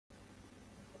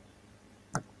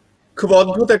খুব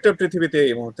অদ্ভুত একটা পৃথিবীতে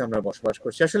এই মুহূর্তে আমরা বসবাস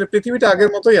করছি। আসলে পৃথিবীটা আগের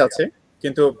মতোই আছে,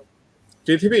 কিন্তু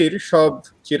পৃথিবীর সব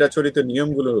চিরাচরিত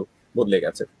নিয়মগুলো বদলে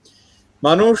গেছে।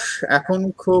 মানুষ এখন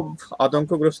খুব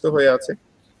আতঙ্কগ্রস্ত হয়ে আছে।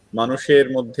 মানুষের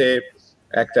মধ্যে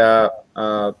একটা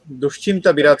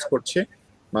দুশ্চিন্তা বিরাজ করছে।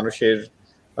 মানুষের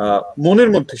মনের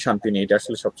মধ্যে শান্তি নেই, এটা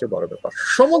আসলে সবচেয়ে বড় ব্যাপার।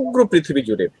 সমগ্র পৃথিবী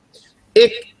জুড়ে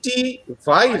একটি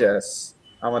ভাইরাস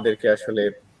আমাদেরকে আসলে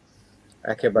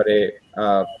একেবারে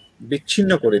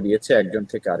বিচ্ছিন্ন করে দিয়েছে একজন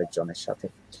থেকে আরেকজনের সাথে।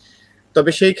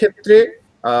 তবে সেই ক্ষেত্রে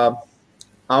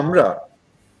আমরা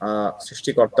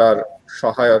সৃষ্টিকর্তার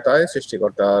সহায়তায়,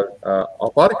 সৃষ্টিকর্তার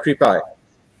অপার কৃপায়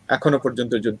এখনো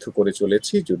পর্যন্ত যুদ্ধ করে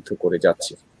চলেছি, যুদ্ধ করে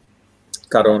যাচ্ছি।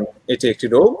 কারণ এটি একটি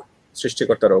রোগ,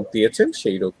 সৃষ্টিকর্তা রোগ দিয়েছেন,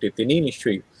 সেই রোগটি তিনি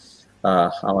নিশ্চয়ই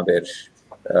আমাদের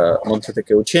মধ্য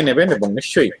থেকে উঠিয়ে নেবেন এবং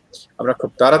নিশ্চয়ই আমরা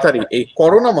খুব তাড়াতাড়ি এই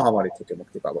করোনা মহামারী থেকে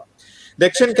মুক্তি পাবো।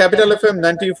 দেখছেন ক্যাপিটাল এফএম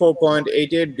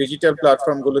 94.8 এর ডিজিটাল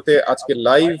প্ল্যাটফর্ম গুলোতে আজকে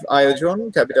লাইভ আয়োজন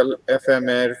ক্যাপিটাল এফএম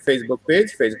এর ফেসবুক পেজ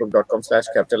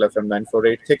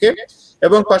facebook.com/capitalfm948 থেকে,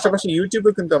 এবং পাশাপাশি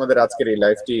ইউটিউবে কিন্তু আমাদের আজকের এই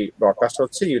লাইভটি ব্রডকাস্ট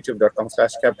হচ্ছে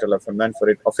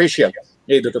youtube.com/capitalfm948 অফিশিয়াল।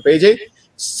 এই দুটো পেজে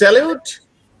স্যালিউট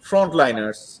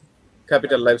ফ্রন্টলাইনার্স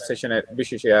ক্যাপিটাল লাইভ সেশনের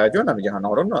বিশেষ আয়োজন। আমি জাহান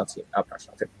অরণ্য আছি আপনার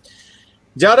সাথে।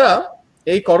 যারা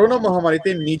এই করোনা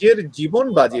মহামারীতে নিজের জীবন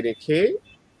বাজি রেখে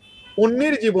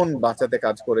অন্যের জীবন বাঁচাতে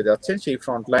কাজ করে যাচ্ছেন, সেই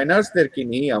ফ্রন্টলাইনার্সদেরকে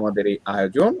নিয়ে আমাদের এই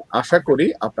আয়োজন। আশা করি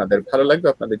আপনাদের ভালো লাগবে।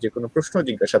 আপনাদের যে কোনো প্রশ্ন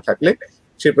জিজ্ঞাসা থাকলে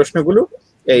সেই প্রশ্নগুলো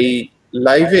এই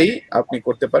লাইভেই আপনি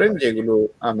করতে পারেন, যেগুলো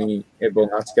আমি এবং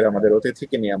আজকের আমাদের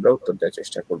অতিথিকে নিয়ে আমরা উত্তর দেওয়ার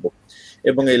চেষ্টা করব।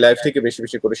 এবং এই লাইভটিকে বেশি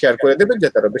বেশি করে শেয়ার করে দেবেন,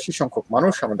 যাতে আরো বেশি সংখ্যক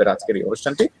মানুষ আমাদের আজকের এই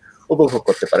অনুষ্ঠানটি উপভোগ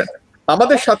করতে পারেন।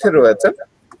 আমাদের সাথে রয়েছেন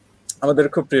আমাদের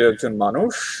খুব প্রিয় একজন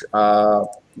মানুষ,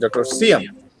 doctor Siam.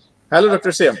 Hello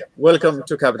doctor Siam, welcome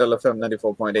to capital FM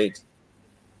 94.8।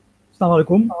 আসসালামু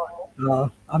আলাইকুম।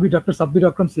 আমি ডক্টর সাব্বির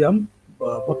আকরাম সিয়াম,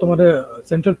 বর্তমানে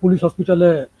সেন্ট্রাল পুলিশ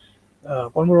হসপিটালে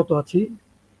কর্মরত আছি।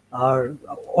 আর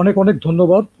অনেক অনেক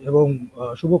ধন্যবাদ এবং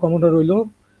শুভকামনা রইল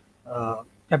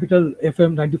ক্যাপিটাল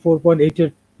এফএম 94.8 এর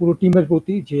পুরো টিমের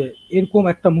প্রতি, যে এরকম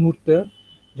একটা মুহূর্তে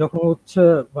যখন হচ্ছে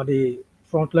মানে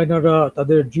ফ্রন্টলাইনাররা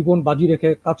তাদের জীবন বাজি রেখে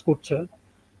কাজ করছে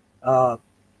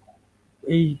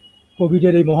এই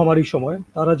কোভিডের এই মহামারীর সময়,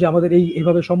 তারা যে আমাদের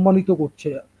এইভাবে সম্মানিত করছে,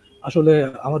 আসলে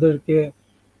আমাদেরকে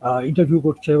ইন্টারভিউ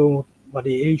করছে, এবং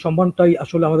মানে এই সম্মানটাই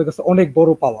আসলে আমাদের কাছে অনেক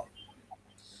বড় পাওয়া।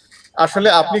 আসলে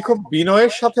আপনি খুব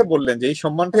বিনয়ের সাথে বললেন যে এই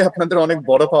সম্মানটাই আপনাদের অনেক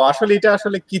বড় পাওয়া। আসলে এটা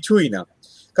আসলে কিছুই না,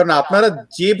 কারণ আপনারা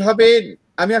যেভাবে,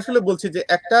 আমি আসলে বলছি যে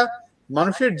একটা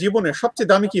মানুষের জীবনে সবচেয়ে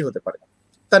দামি কি হতে পারে?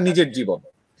 তার নিজের জীবন।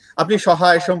 আপনি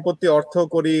সহায় সম্পত্তি, অর্থ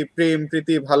করি, প্রেম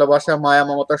প্রীতি, ভালোবাসা, মায়া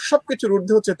মমতা সবকিছুর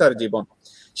ঊর্ধ্বে হচ্ছে তার জীবন।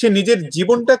 সে নিজের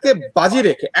জীবনটাকে বাজি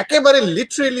রেখে, একেবারে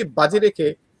লিটারেলি বাজি রেখে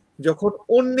যখন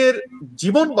অন্যের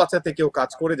জীবন বাঁচাতে কেউ কাজ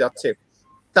করে যাচ্ছে,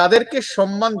 তাদেরকে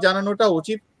সম্মান জানানোটা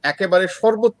উচিত একেবারে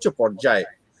সর্বোচ্চ পর্যায়ে।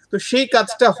 তো সেই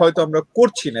কাজটা হয়তো আমরা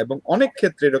করছি না, এবং অনেক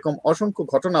ক্ষেত্রে এরকম অসংখ্য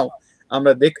ঘটনাও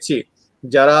আমরা দেখছি।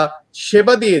 যারা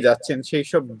সেবা দিয়ে যাচ্ছেন সেই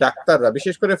সব ডাক্তাররা,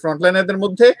 বিশেষ করে ফ্রন্টলাইনারদের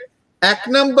মধ্যে 1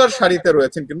 নাম্বার সারিতে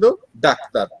রয়েছেন কিন্তু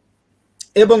ডাক্তার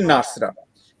এবং নার্সরা।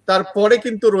 তারপরে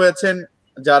কিন্তু রয়েছেন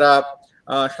যারা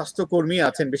স্বাস্থ্যকর্মী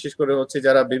আছেন, বিশেষ করে হচ্ছে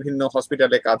যারা বিভিন্ন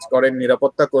হসপিটালে কাজ করেন,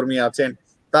 নিরাপত্তা কর্মী আছেন,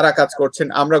 তারা কাজ করছেন।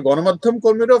 আমরা গণমাধ্যম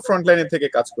কর্মীরাও ফ্রন্টলাইনে থেকে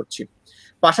কাজ করছি।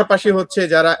 পাশাপাশি হচ্ছে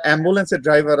যারা অ্যাম্বুলেন্সের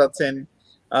ড্রাইভার আছেন,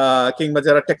 কিংবা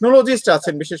যারা টেকনোলজিস্ট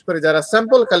আছেন, বিশেষ করে যারা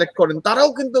স্যাম্পল কালেক্ট করেন, তারাও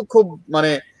কিন্তু খুব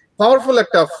মানে পাওয়ারফুল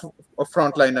একটা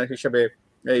ফ্রন্টলাইনার হিসেবে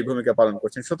এই ভূমিকা পালন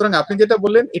করছেন। সুতরাং আপনি যেটা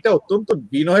বললেন এটা অত্যন্ত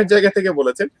বিনয়ের জায়গা থেকে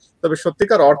বলেছেন, তবে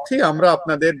সত্যিকার অর্থে আমরা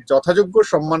আপনাদের যথাযোগ্য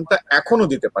সম্মানটা এখনো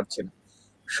দিতে পারছি না।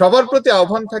 সবার প্রতি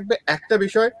আহ্বান থাকবে একটা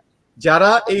বিষয়,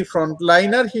 যারা এই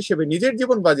ফ্রন্টলাইনার হিসেবে নিজের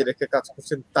জীবন বাজি রেখে কাজ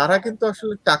করছেন, তারা কিন্তু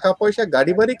আসলে টাকা পয়সা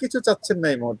গাড়ি বাড়ি কিছু চাচ্ছেন না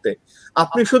এই মুহূর্তে।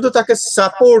 আপনি শুধু তাকে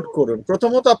সাপোর্ট করুন।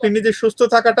 প্রথমত আপনি নিজে সুস্থ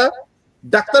থাকাটা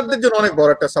ডাক্তারদের জন্য অনেক বড়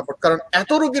একটা সাপোর্ট, কারণ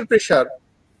এত রোগীর প্রেশার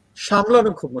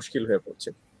সামলানো খুব মুশকিল হয়ে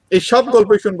পড়ছে। এই সব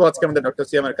গল্পই শুনবো আজকে আমাদের ডক্টর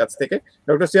সিয়ামের কাছ থেকে।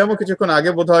 ডক্টর সিয়ামও কিছুক্ষণ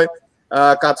আগে বোধহয়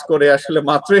কাজ করে আসলে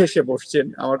মাত্র এসে বসছেন।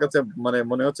 আমার কাছে মানে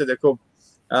মনে হচ্ছে যে খুব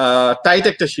টাইট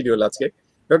একটা শিডিউল আজকে।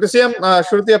 ডক্টর সিয়াম,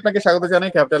 শুরুতেই আপনাকে স্বাগত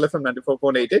জানাই ক্যাপিটাল এফএম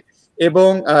 94.8 এ। এবং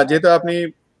যেহেতু আপনি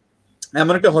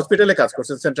এমন একটা হসপিটালে কাজ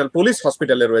করছেন, সেন্ট্রাল পুলিশ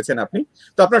হসপিটালে রয়েছেন আপনি,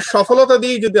 তো আপনার সফলতা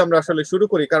দিয়ে যদি আমরা আসলে শুরু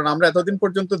করি, কারণ আমরা এতদিন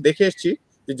পর্যন্ত দেখে এসেছি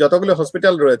যে যতগুলো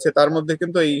হসপিটাল রয়েছে তার মধ্যে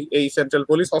কিন্তু এই সেন্ট্রাল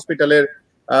পুলিশ হসপিটালের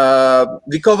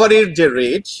রিকভারির যে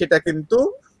রেট, সেটা কিন্তু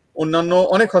অন্যান্য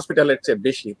অনেক হসপিটালের চেয়ে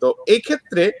বেশি। তো এই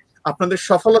ক্ষেত্রে আপনাদের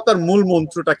সফলতার মূল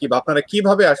মন্ত্রটা কি, বা আপনারা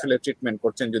কিভাবে আসলে ট্রিটমেন্ট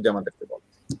করছেন যদি আমাদেরকে বলেন।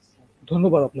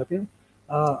 ধন্যবাদ আপনাকে।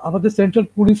 আমাদের সেন্ট্রাল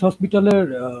পুলিশ হসপিটালের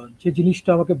যে জিনিসটা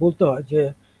আমাকে বলতে হয়, যে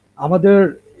আমাদের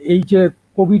এই যে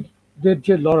কোভিড কোভিডের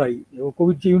যে লড়াই এবং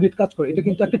কোভিড যে ইউনিট কাজ করে, এটা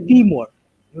কিন্তু একটা টিম ওয়ার্ক,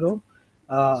 ইউনো।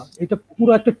 এটা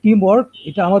পুরো একটা টিম ওয়ার্ক।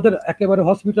 এটা আমাদের একেবারে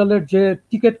হসপিটালের যে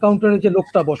টিকিট কাউন্টারে যে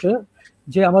লোকটা বসে,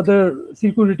 যে আমাদের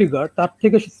সিকিউরিটি গার্ড, তার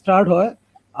থেকে স্টার্ট হয়।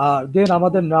 আর দেন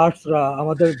আমাদের নার্সরা,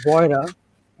 আমাদের বয়রা,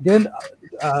 দেন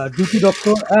ডিউটি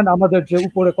ডক্টর অ্যান্ড আমাদের যে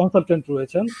উপরে কনসালটেন্ট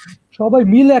রয়েছেন, সবাই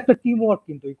মিলে একটা টিম ওয়ার্ক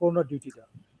কিন্তু এই করোনার ডিউটিটা।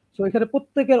 তো এখানে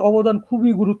প্রত্যেকের অবদান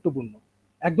খুবই গুরুত্বপূর্ণ,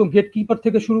 একদম গেট কিপার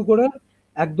থেকে শুরু করে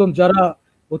একদম যারা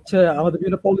হচ্ছে আমাদের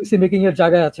বিভিন্ন পলিসি মেকিং এর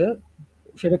জায়গায় আছে,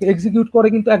 সেটাকে এক্সিকিউট করে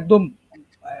কিন্তু একদম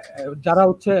যারা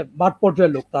হচ্ছে মাঠ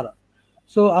পর্যায়ের লোক তারা।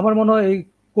 সো আমার মনে হয় এই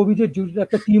কোভিডের ডিউটিটা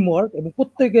একটা টিম ওয়ার্ক এবং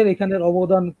প্রত্যেকের এখানের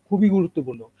অবদান খুবই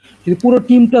গুরুত্বপূর্ণ। যদি পুরো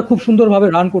টিমটা খুব সুন্দরভাবে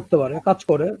রান করতে পারে, কাজ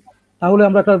করে, তাহলে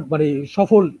আমরা একটা মানে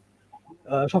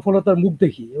সফলতার মুখ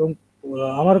দেখি। এবং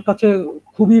আমার কাছে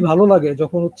খুবই ভালো লাগে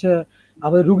যখন হচ্ছে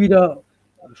আমাদের রুগীরা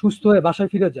সুস্থ হয়ে বাসায়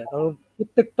ফিরে যায়, কারণ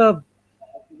প্রত্যেকটা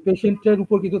পেশেন্টের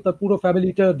উপর কিন্তু তার পুরো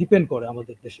ফ্যামিলিটা ডিপেন্ড করে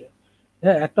আমাদের দেশে।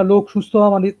 হ্যাঁ, একটা লোক সুস্থ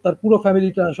হওয়া মানে তার পুরো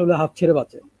ফ্যামিলিটা আসলে হাত ছেড়ে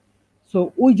বাঁচে। সো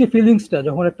ওই যে ফিলিংসটা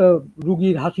যখন একটা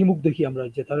রুগীর হাসি মুখ দেখি আমরা,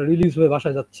 যে তারা রিলিজ হয়ে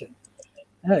বাসায় যাচ্ছে।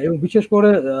 হ্যাঁ, এবং বিশেষ করে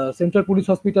সেন্ট্রাল পুলিশ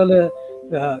হসপিটালে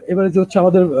এবারে যে হচ্ছে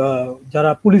আমাদের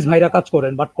যারা পুলিশ ভাইরা কাজ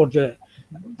করেন মাঠ পর্যায়ে,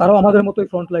 তারাও আমাদের মতোই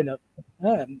ফ্রন্টলাইনার।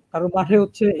 হ্যাঁ, কারণ মাঠে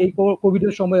হচ্ছে এই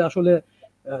কোভিডের সময় আসলে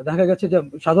দেখা গেছে যে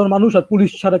সাধারণ মানুষ আর পুলিশ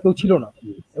ছাড়া কেউ ছিল না,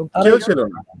 এবং কেউ ছিল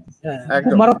না।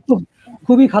 খুব মারাত্মক,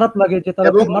 খুবই খারাপ লাগে যে তারা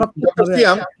মারাত্মক ভাবে।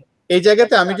 এই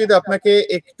জায়গাতে আমি যদি আপনাকে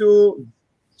একটু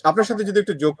আপনার সাথে যদি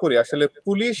একটু যোগ করি, আসলে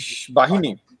পুলিশ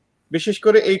বাহিনী বিশেষ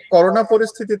করে এই করোনা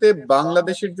পরিস্থিতিতে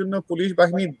বাংলাদেশের জন্য পুলিশ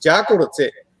বাহিনী যা করেছে,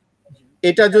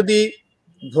 এটা যদি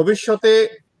ভবিষ্যতে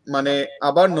মানে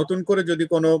আবার নতুন করে যদি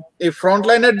কোনো এই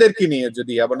ফ্রন্টলাইনারদেরকে নিয়ে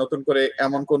যদি আবার নতুন করে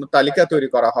এমন কোন তালিকা তৈরি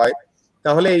করা হয়,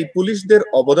 তাহলে এই পুলিশদের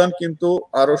অবদান কিন্তু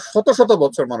আরো শত শত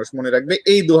বছর মানুষ মনে রাখবে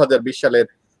এই 2020 সালের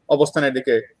অবস্থানের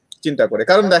দিকে চিন্তা করে।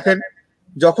 কারণ দেখেন,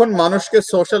 যখন মানুষকে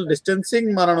সোশ্যাল ডিস্টেন্সিং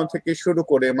মানানো থেকে শুরু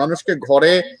করে, মানুষকে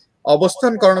ঘরে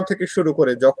অবস্থান করানো থেকে শুরু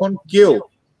করে, যখন কেউ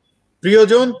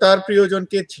প্রিয়জন তার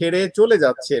প্রিয়জনকে ছেড়ে চলে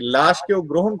যাচ্ছে, লাশ কেউ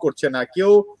গ্রহণ করছে না,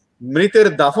 কেউ মৃতের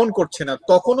দাফন করছে না,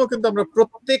 তখনও কিন্তু আমরা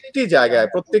প্রত্যেকটি জায়গায়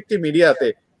প্রত্যেকটি মিডিয়াতে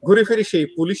ঘুরে ফিরে সেই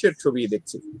পুলিশের ছবি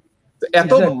দেখছি। তো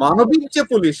এত মানবিক যে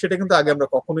পুলিশ, সেটা কিন্তু আগে আমরা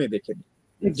কখনোই দেখিনি।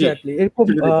 এক্স্যাক্টলি, এরকম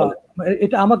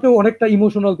এটা আমাকেও অনেকটা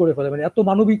ইমোশনাল করে ফেলে। মানে এত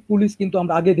মানবিক পুলিশ কিন্তু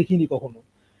আমরা আগে দেখিনি কখনো।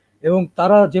 এবং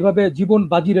তারা যেভাবে জীবন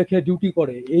বাজি রেখে ডিউটি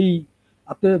করে, এই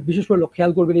আপনি বিশেষ করে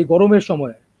খেয়াল করবেন এই গরমের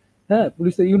সময়, হ্যাঁ,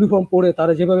 পুলিশের ইউনিফর্ম পরে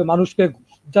তারা যেভাবে মানুষকে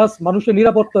জাস্ট মানুষের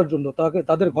নিরাপত্তার জন্য,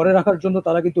 তাদের ঘরে রাখার জন্য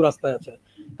তারা কিন্তু রাস্তায় আছে।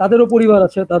 তাদেরও পরিবার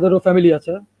আছে, তাদেরও ফ্যামিলি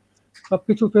আছে,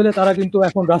 সবকিছু ফেলে তারা কিন্তু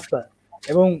এখন রাস্তায়।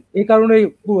 এবং এই কারণেই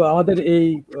আমাদের এই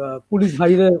পুলিশ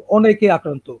ভাইদের অনেকে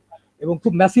আক্রান্ত, এবং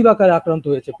খুব ম্যাসিভ আকারে আক্রান্ত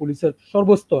হয়েছে পুলিশের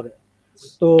সর্বস্তরে।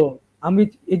 তো আমি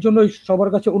এর জন্য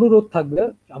সবার কাছে অনুরোধ থাকবে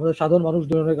আমাদের সাধারণ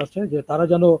মানুষজনের কাছে, যে তারা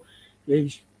যেন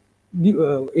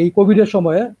এই কোভিডের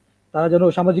সময়ে তারা যেন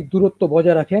সামাজিক দূরত্ব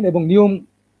বজায় রাখেন এবং নিয়ম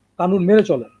কানুন মেনে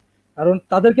চলেন। কারণ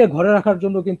তাদেরকে ঘরে রাখার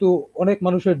জন্য কিন্তু অনেক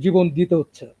মানুষের জীবন দিতে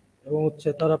হচ্ছে, এবং হচ্ছে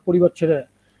তারা পরিবার ছেড়ে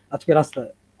আজকে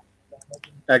রাস্তায়।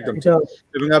 একদম।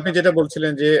 এবং আপনি যেটা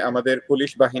বলছিলেন যে আমাদের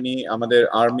পুলিশ বাহিনী, আমাদের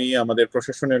আর্মি, আমাদের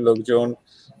প্রশাসনের লোকজন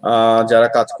যারা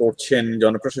কাজ করছেন,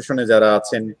 জনপ্রশাসনে যারা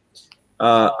আছেন,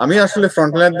 আমি আসলে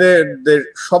ফ্রন্টলাইনারদের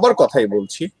সবার কথাই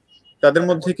বলছি। তাদের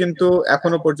মধ্যে কিন্তু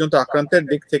এখনো পর্যন্ত আক্রান্তের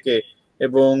দিক থেকে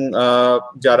এবং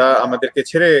যারা আমাদেরকে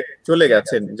ছেড়ে চলে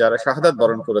গেছেন, যারা শাহাদাত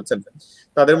বরণ করেছেন,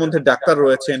 তাদের মধ্যে ডাক্তার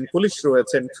রয়েছেন, পুলিশ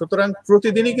রয়েছেন। সুতরাং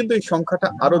প্রতিদিনই কিন্তু এই সংখ্যাটা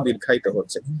আরো দীর্ঘায়িত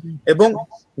হচ্ছে। এবং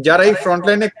যারা এই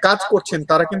ফ্রন্টলাইনে কাজ করছেন,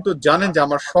 তারা কিন্তু জানেন যে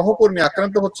আমার সহকর্মী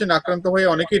আক্রান্ত হচ্ছেন, আক্রান্ত হয়ে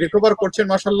অনেকেই রিকভার করছেন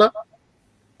মাশাআল্লাহ,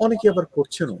 অনেকেই আবার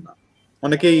করছেনও না।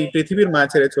 অনেকেই পৃথিবীর মায়া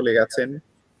ছেড়ে চলে গেছেন,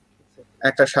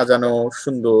 একটা সাজানো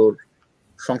সুন্দর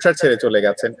সংসার ছেড়ে চলে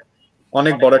গেছেন,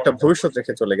 অনেক বড় একটা ভবিষ্যৎ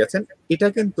রেখে চলে গেছেন। এটা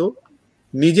কিন্তু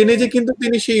নিজে নিজে কিন্তু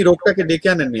তিনি সেই রোগটাকে ডেকে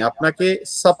আনেননি, আপনাকে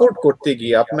সাপোর্ট করতে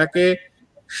গিয়ে, আপনাকে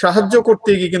সাহায্য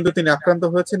করতে গিয়ে কিন্তু তিনি আক্রান্ত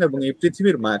হয়েছেন এবং এই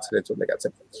পৃথিবীর মায়া ছেড়ে চলে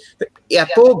গেছেন।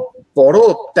 এত বড়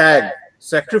ত্যাগ,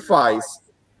 স্যাক্রিফাইস,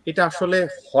 এটা আসলে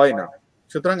হয় না।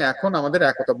 সুতরাং এখন আমাদের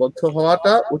একতাবদ্ধ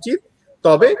হওয়াটা উচিত,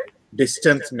 তবে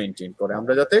ডিস্টেন্স মেনটেন করে,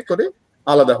 আমরা যাতে করে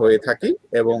আলাদা হয়ে থাকি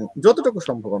এবং যতটুকু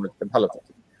সম্ভব আমরা ভালো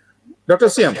থাকি।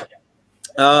 ডক্টর সিয়াম,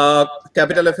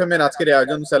 ক্যাপিটাল এফএম এর আজকের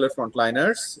আয়োজন সেলুলার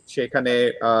ফ্রন্টলাইনার্স, সেখানে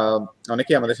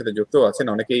অনেকেই আমাদের সাথে যুক্ত আছেন।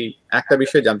 অনেকেই একটা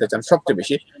বিষয় জানতে চান সবচেয়ে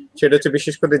বেশি, সেটা হচ্ছে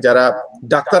বিশেষ করে যারা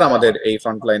ডাক্তার আমাদের এই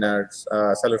ফ্রন্টলাইনার্স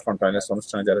সেলুলার ফ্রন্টলাইনার্স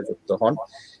অনুষ্ঠানে যারা যুক্ত হন,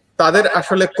 তাদের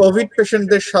আসলে কোভিড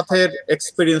পেশেন্টদের সাথে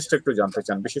এক্সপিরিয়েন্সটা একটু জানতে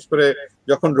চান। বিশেষ করে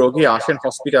যখন রোগী আসেন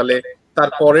হসপিটালে,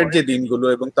 তারপরের যে দিনগুলো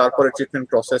এবং তারপরে ট্রিটমেন্ট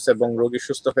প্রসেস এবং রোগী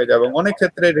সুস্থ হয়ে যাওয়া এবং অনেক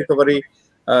ক্ষেত্রে রিকভারি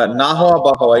না হওয়া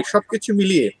বা হওয়া, এই সবকিছু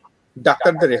মিলিয়ে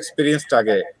ডাক্তারদের এক্সপিরিয়েন্সটা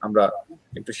আগে আমরা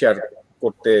একটু শেয়ার করি।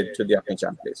 করতে যদি আপনি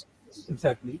চান প্লিজ।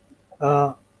 এক্স্যাক্টলি।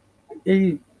 এই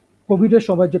কোভিডের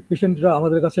সময় যে পেশেন্টরা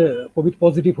আমাদের কাছে কোভিড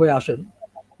পজিটিভ হয়ে আসেন,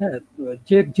 হ্যাঁ,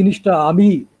 যে জিনিসটা আমি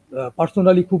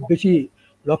পার্সোনালি খুব বেশি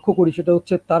লক্ষ্য করি সেটা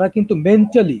হচ্ছে তারা কিন্তু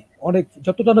মেন্টালি অনেক,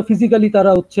 যতটা না ফিজিক্যালি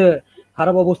তারা হচ্ছে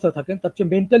খারাপ অবস্থায় থাকেন, তার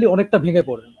চেয়ে মেন্টালি অনেকটা ভেঙে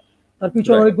পড়েন। তার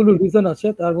পিছনে অনেকগুলো রিজন আছে,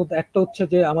 তার মধ্যে একটা হচ্ছে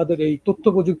যে আমাদের এই তথ্য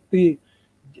প্রযুক্তি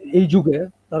এই যুগে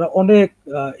তারা অনেক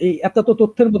এই এত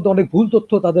তথ্যের মধ্যে অনেক ভুল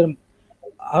তথ্য তাদের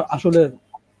আসলে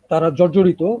তারা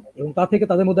জর্জরিত, এবং তা থেকে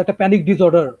তাদের মধ্যে একটা প্যানিক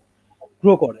ডিসঅর্ডার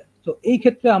গ্রো করে। তো এই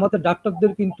ক্ষেত্রে আমাদের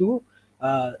ডাক্তারদের কিন্তু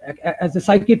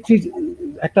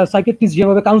একটা সাইকিয়াট্রিস্ট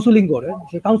যেভাবে কাউন্সিলিং করে,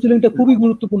 সেই কাউন্সিলিংটা খুবই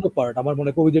গুরুত্বপূর্ণ পার্ট আমার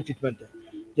মনে কোভিডের ট্রিটমেন্টে।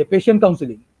 যে পেশেন্ট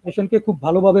কাউন্সিলিং, পেশেন্টকে খুব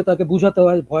ভালোভাবে তাকে বুঝাতে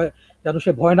হয় ভয়, যেন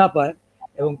সে ভয় না পায়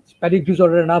এবং প্যানিক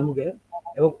ডিসঅর্ডারে না ভুগে।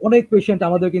 এবং অনেক পেশেন্ট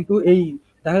আমাদের কিন্তু এই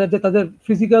দেখা যায় যে তাদের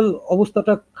ফিজিক্যাল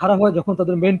অবস্থাটা খারাপ হয় যখন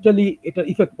তাদের মেন্টালি এটা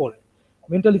ইফেক্ট পড়ে।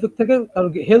 মেন্টাল ইফেক্ট থেকে, কারণ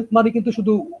হেলথ মানে কিন্তু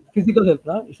শুধু ফিজিক্যাল হেলথ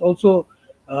না, it's also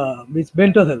means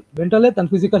mental health. Mental health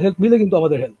and physical health মিলে কিন্তু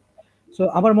আমাদের হেলথ। সো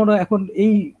আমার মনে হয় এখন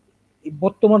এই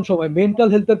বর্তমান সময় মেন্টাল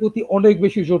হেলথের প্রতি অনেক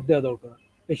বেশি জোর দেওয়া দরকার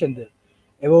পেশেন্টদের,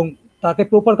 এবং তাকে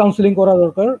প্রপার কাউন্সিলিং করা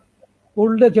দরকার।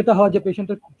 করলে যেটা হয় যে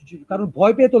পেশেন্টের, কারণ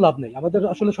ভয় পেয়ে তো লাভ নেই, আমাদের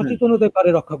আসলে সচেতন হতে পারে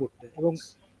রক্ষা করতে এবং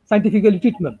সাইন্টিফিক্যালি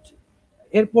ট্রিটমেন্ট।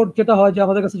 এরপর যেটা হয় যে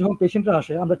আমাদের কাছে যখন পেশেন্টরা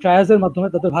আসে, আমরা ট্রায়াজের মাধ্যমে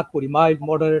তাদের ভাগ করি মাইল্ড,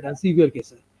 মডারেট অ্যান্ড সিভিয়ার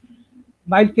কেসে।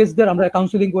 মাইল্ড কেসদের আমরা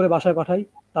কাউন্সিলিং করে বাসায় পাঠাই,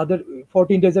 তাদের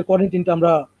 14 ডেজের কোয়ারেন্টিনটা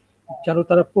আমরা যেন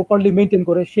তারা প্রপারলি মেনটেন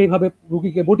করে সেইভাবে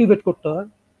রুগীকে মোটিভেট করতে হয়।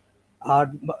 আর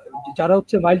যারা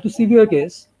হচ্ছে মাইল্ড টু সিভিয়ার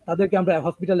কেস, তাদেরকে আমরা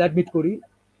হসপিটাল অ্যাডমিট করি,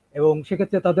 এবং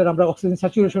সেক্ষেত্রে তাদের আমরা অক্সিজেন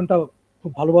স্যাচুরেশনটা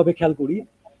খুব ভালোভাবে খেয়াল করি।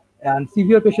 অ্যান্ড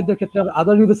সিভিয়ার পেশেন্টদের ক্ষেত্রে আমরা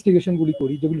আদার ইনভেস্টিগেশনগুলি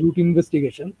করি, যেগুলি রুটিন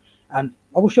ইনভেস্টিগেশন। অ্যান্ড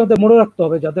অবশ্যই আমাদের মনে রাখতে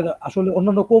হবে যাদের আসলে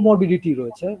অন্যান্য কোমরবিডিটি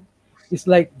রয়েছে, ইটস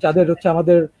লাইক যাদের হচ্ছে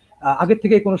আমাদের আগের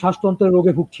থেকে কোনো শ্বাসতন্ত্রের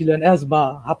রোগে ভুগছিলেন, অ্যাজমা,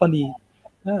 হাঁপানি,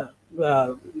 হ্যাঁ,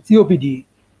 সিওপিডি,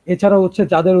 এছাড়াও হচ্ছে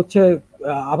যাদের হচ্ছে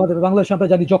আমাদের বাংলাদেশে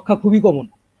আমরা জানি যক্ষা খুবই কমন,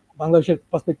 বাংলাদেশের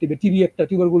পার্সপেক্টিভে টিবি একটা,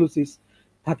 টিউবারকুলোসিস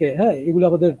থাকে, হ্যাঁ, এগুলো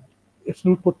আমাদের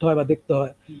এক্সক্লুড করতে হয় বা দেখতে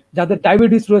হয়। যাদের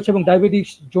ডায়াবেটিস রয়েছে এবং ডায়াবেটিস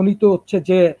জনিত হচ্ছে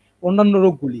যে অন্যান্য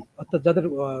রোগগুলি, অর্থাৎ যাদের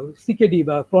সিকেডি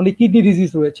বা ক্রনিক কিডনি ডিজিজ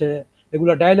রয়েছে,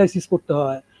 এগুলো ডায়ালাইসিস করতে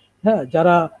হয়। হ্যাঁ,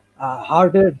 যারা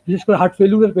হার্টের, বিশেষ করে হার্ট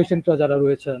ফেলিউরের পেশেন্টরা যারা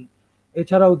রয়েছেন,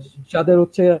 এছাড়াও যাদের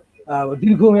হচ্ছে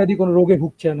দীর্ঘমেয়াদী কোনো রোগে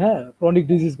ভুগছেন, হ্যাঁ, ক্রনিক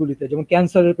ডিজিজগুলিতে, যেমন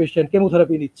ক্যান্সারের পেশেন্ট,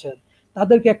 কেমোথেরাপি নিচ্ছেন,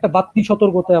 তাদেরকে একটা বাড়তি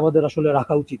সতর্কতায় আমাদের আসলে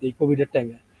রাখা উচিত এই কোভিডের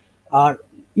টাইমে। আর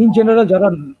ইন জেনারেল যারা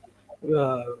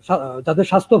যাদের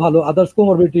স্বাস্থ্য ভালো, আদার্স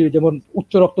কোমরবিডিটি যেমন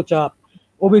উচ্চ রক্তচাপ,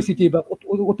 ওবেসিটি বা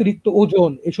অতিরিক্ত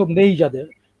ওজন এসব নেই যাদের,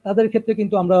 তাদের ক্ষেত্রে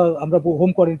কিন্তু আমরা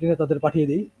হোম কোয়ারেন্টাইনে তাদের পাঠিয়ে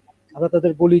দিই। আমরা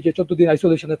তাদের বলি যে 14 দিন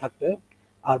আইসোলেশনে থাকতে।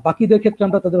 আর বাকিদের ক্ষেত্রে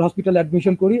আমরা তাদের হসপিটালে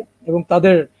অ্যাডমিশন করি, এবং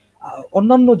তাদের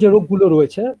অন্যান্য যে রোগগুলো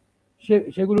রয়েছে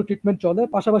সেগুলো ট্রিটমেন্ট চলে।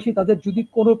 পাশাপাশি তাদের যদি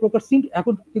কোনো প্রকার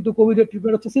এখন কিন্তু কোভিডের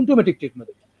ট্রিটমেন্ট হচ্ছে সিমটোমেটিক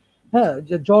ট্রিটমেন্ট। হ্যাঁ,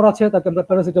 যে জ্বর আছে তাকে আমরা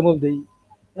প্যারাসিটামল দিই,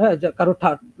 হ্যাঁ, কারো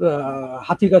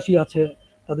হাঁচি কাশি আছে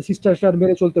তাদের সিস্টার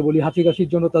মেরে চলতে বলি, হাঁচি কাশির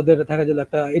জন্য তাদের দেখা গেল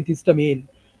একটা অ্যান্টিহিস্টামিন,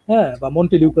 হ্যাঁ, বা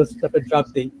মন্টেলিউকাস টাইপের ড্রাগ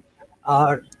দিই।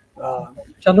 আর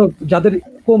যাদের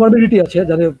কোমরবিডিটি আছে,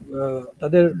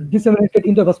 তাদের ডিসেমিনেটেড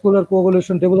ইন্টারভাস্কুলার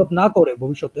কোয়াগুলেশন ডেভেলপ না করে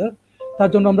ভবিষ্যতে, তার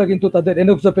জন্য আমরা কিন্তু তাদের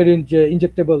এনোক্সাপেরিন যে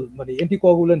ইনজেক্টেবল মানে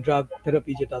অ্যান্টিকোয়াগুলেন্ট ড্রাগ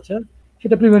থেরাপি যেটা আছে,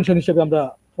 সেটা প্রিভেনশন হিসেবে আমরা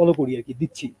ফলো করি আর কি,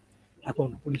 দিচ্ছি এখন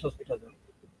পুলিশ হসপিটালে।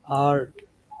 আর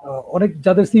অনেক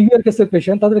যাদের সিভিয়ার কেসের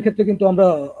পেশেন্ট, তাদের ক্ষেত্রে কিন্তু আমরা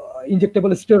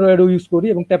ইনজেক্টেবল স্টেরয়েডও ইউজ করি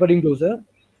এবং ট্যাপারিং ডোজে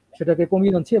সেটাকে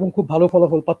কমিয়ে আনছি, এবং খুব ভালো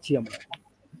ফলাফল পাচ্ছি আমরা।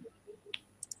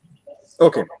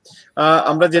 ওকে,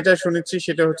 আমরা যেটা শুনেছি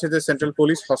সেটা হচ্ছে যে সেন্ট্রাল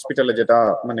পুলিশ হসপিটালে যেটা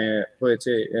মানে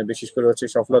হয়েছে, বিশেষ করে হচ্ছে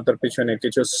সফলতার পিছনে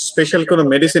কিছু স্পেশাল কোনো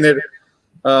মেডিসিনের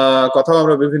কথাও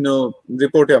আমরা বিভিন্ন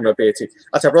রিপোর্টে আমরা পেয়েছি।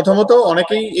 আচ্ছা, প্রথমত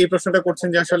অনেকেই এই প্রশ্নটা করছেন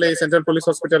যে আসলে এই সেন্ট্রাল পুলিশ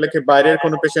হসপিটালে কি বাইরের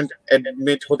কোনো পেশেন্ট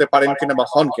অ্যাডমিট হতে পারেন কিনা বা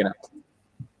হন কিনা?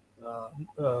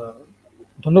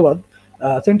 ধন্যবাদ।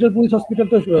 সেন্ট্রাল পুলিশ হসপিটাল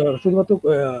তো শুধুমাত্র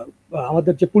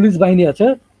আমাদের যে পুলিশ বাহিনী আছে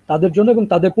তাদের জন্য এবং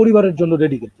তাদের পরিবারের জন্য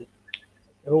ডেডিকেটেড,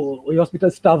 এবং ওই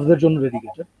হসপিটাল স্টাফদের জন্য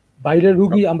ডেডিকেটেড। বাইরের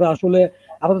রুগী আমরা আসলে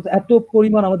আপাতত এত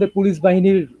পরিমাণ আমাদের পুলিশ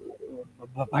বাহিনীর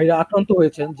ভাইরা আক্রান্ত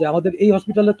হয়েছেন যে আমাদের এই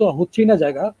হসপিটালে তো হচ্ছেই না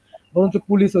জায়গা, বরঞ্চ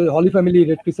পুলিশ ওই হলি ফ্যামিলি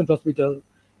রেড ক্রিসেন্ট হসপিটাল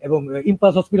এবং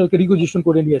ইম্পাস হসপিটালকে রিকুইজিশন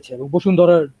করে নিয়েছে, এবং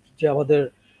বসুন্ধরার যে আমাদের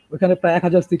ওইখানে প্রায়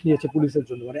 1000 সিট নিয়েছে পুলিশের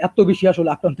জন্য। মানে এত বেশি আসলে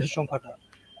আক্রান্তের সংখ্যাটা।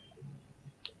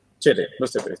 সেটাই,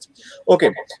 বুঝতে পেরেছি। ওকে,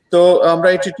 তো আমরা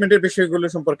এই ট্রিটমেন্টের বিষয়গুলো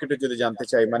সম্পর্কে একটু যদি জানতে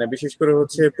চাই, মানে বিশেষ করে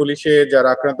হচ্ছে পুলিশে যারা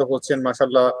আক্রান্ত হচ্ছেন,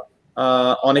 মাশাআল্লাহ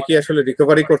অনেকেই আসলে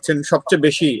রিকভারি করছেন। সবচেয়ে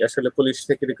বেশি আসলে পুলিশ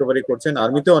থেকে রিকভারি করছেন,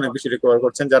 আর্মিতেও অনেক বেশি রিকভার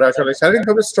করছেন। যারা আসলে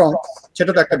শারীরিকভাবে স্ট্রং,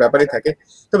 সেটা তো একটা ব্যাপারই থাকে।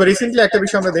 তবে রিসেন্টলি একটা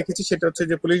বিষয় আমরা দেখেছি, সেটা হচ্ছে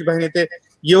যে পুলিশ বাহিনীতে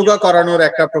ইয়োগা করানোর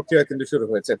একটা প্রক্রিয়া কিন্তু শুরু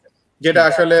হয়েছে। যেটা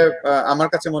আসলে আমার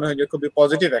কাছে মনে হয় যে খুবই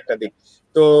পজিটিভ একটা দিক।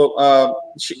 তো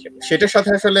সেটার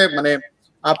সাথে আসলে মানে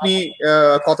আপনি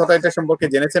কতটা এটা সম্পর্কে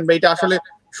জেনেছেন, বা এটা আসলে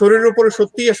শরীরের উপরে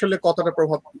সত্যি আসলে কতটা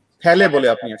প্রভাব ফেলে বলে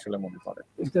আপনি আসলে মনে করেন?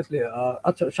 এক্স্যাক্টলি।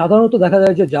 আচ্ছা, সাধারণত দেখা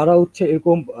যায় যে যারা হচ্ছে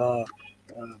এরকম আহ,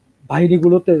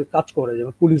 বাহিনীগুলোতে কাজ করে,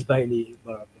 যেমন পুলিশ বাহিনী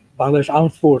বা বাংলাদেশ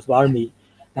আর্মড ফোর্স বা আর্মি,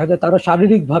 দেখা যায় তারা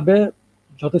শারীরিকভাবে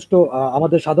যথেষ্ট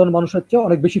আমাদের সাধারণ মানুষের চেয়ে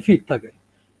অনেক বেশি ফিট থাকে।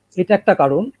 এটা একটা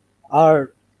কারণ। আর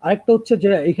আরেকটা হচ্ছে যে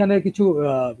এখানে কিছু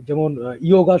যেমন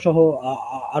ইয়োগা সহ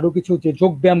আরো কিছু যে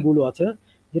যোগ ব্যায়াম গুলো আছে,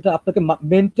 যেটা আপনাকে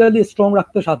মেন্টালি স্ট্রং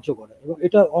রাখতে সাহায্য করে, এবং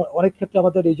এটা অনেক ক্ষেত্রে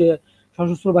আমাদের এই যে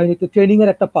সশস্ত্র বাহিনীতে ট্রেনিং এর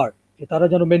একটা পার্ট, যে তারা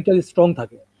যেন মেন্টালি স্ট্রং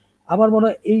থাকে। আমার মনে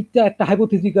হয় এইটা একটা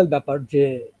হাইপোথেটিক্যাল ব্যাপার, যে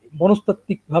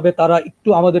মনস্তাত্ত্বিক ভাবে তারা একটু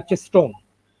আমাদের চেয়ে স্ট্রং,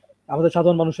 আমাদের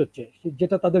সাধারণ মানুষের চেয়ে,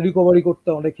 যেটা তাদের রিকভারি করতে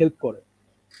অনেক হেল্প করে।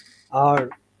 আর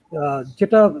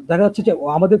যেটা দেখা যাচ্ছে যে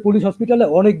আমাদের পুলিশ হসপিটালে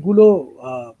অনেকগুলো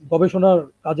গবেষণার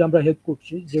কাজে আমরা হেল্প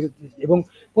করছি, যে এবং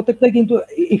প্রত্যেকটাই কিন্তু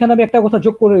এখানে আমি একটা কথা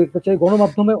যোগ করে দিতে চাই,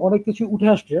 গণমাধ্যমে অনেক কিছু উঠে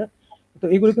আসছে, তো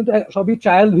এগুলো কিন্তু সবই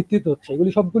ট্রায়াল ভিত্তিতে হচ্ছে, এগুলি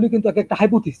সবগুলি কিন্তু এক একটা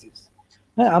হাইপোথিসিস।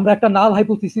 হ্যাঁ, আমরা একটা নাল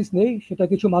হাইপোথিসিস নেই, সেটা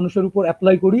কিছু মানুষের উপর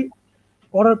অ্যাপ্লাই করি,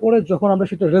 করার পরে যখন আমরা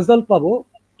সেটা রেজাল্ট পাবো,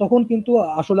 তখন কিন্তু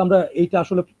আসলে আমরা এইটা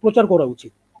আসলে প্রচার করা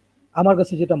উচিত। আমার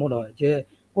কাছে যেটা মনে হয় যে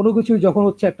কোনো কিছু যখন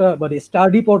হচ্ছে একটা মানে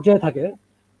স্টাডি পর্যায়ে থাকে,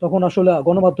 তখন আসলে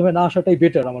গণমাধ্যমে না আসাটাই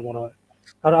বেটার আমার মনে হয়।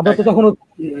 কারণ আমরা তো তখন,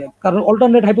 কারণ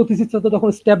অল্টারনেট হাইপোথিসিসটা তো তখন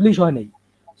স্ট্যাবলিশ হয় নাই।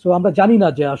 সো আমরা জানি না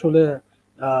যে আসলে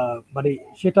মানে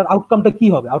সেটার আউটকামটা কি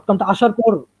হবে। আউটকামটা আসার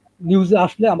পর নিউজে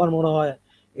আসলে আমার মনে হয়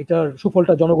এটার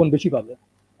সুফলটা জনগণ বেশি পাবে।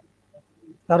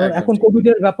 কারণ একদম এখন ঠিক। কোভিড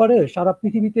এর ব্যাপারে সারা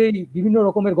পৃথিবীতেই বিভিন্ন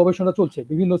রকমের গবেষণা চলছে,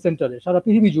 বিভিন্ন সেন্টারে সারা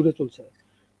পৃথিবী জুড়ে চলছে।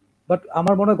 বাট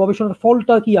আমার মনে হয় গবেষণার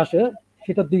ফলটা কি আসে,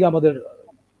 সেটার দিকে আমাদের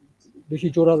বেশি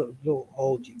জোরালো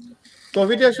হওয়া উচিত।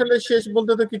 কোভিড আসলে শেষ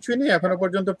বলতে তো কিছুই নেই এখনো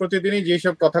পর্যন্ত। প্রতিদিনই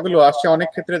যেসব কথাগুলো আসছে, অনেক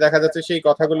ক্ষেত্রে দেখা যাচ্ছে সেই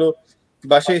কথাগুলো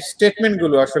বা সেই স্টেটমেন্ট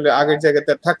গুলো আসলে আগের জায়গাতে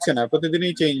আর থাকছে না,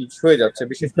 প্রতিদিনই চেঞ্জ হয়ে যাচ্ছে।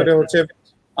 বিশেষ করে এক্স্যাক্টলি। হচ্ছে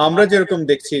আমরা যেরকম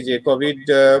দেখছি যে কোভিড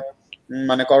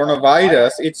মানে corona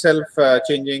virus itself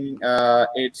changing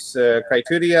it's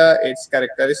criteria, it's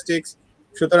characteristics.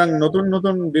 সুতরাং নতুন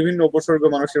নতুন বিভিন্ন উপসর্গ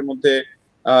মানুষের মধ্যে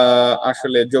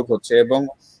আসলে যোগ হচ্ছে। এবং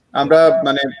আমরা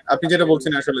মানে আপনি যেটা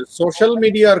বলছেন আসলে সোশ্যাল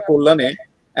মিডিয়ার কল্যাণে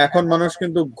এখন মানুষ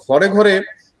কিন্তু ঘরে ঘরে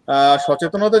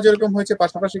সচেতনতা যেরকম হয়েছে,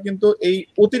 পাশাপাশি কিন্তু এই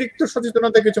অতিরিক্ত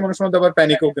সচেতনতা কিছু মানুষের মধ্যে আবার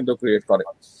প্যানিকও কিন্তু ক্রিয়েট করে।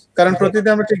 কারণ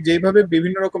প্রতিদিন আমরা ঠিক যেভাবে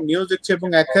বিভিন্ন রকম নিউজ দেখছি, এবং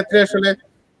এক ক্ষেত্রে আসলে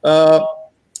আহ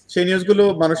সেই নিউজগুলো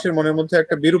মানুষের মনের মধ্যে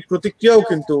একটা বিরূপ প্রতিক্রিয়াও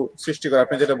কিন্তু সৃষ্টি করে,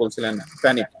 আপনি যেটা বলছিলেন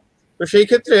প্যানিক। তো সেই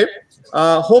ক্ষেত্রে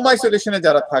হোম আইসোলেশনে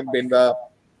যারা থাকবেন, বা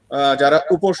যারা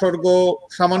উপসর্গ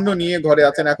সামান্য নিয়ে ঘরে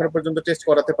আছেন, এখনো পর্যন্ত টেস্ট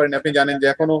করাতে পারেন, আপনি জানেন যে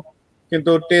এখনো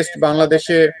কিন্তু টেস্ট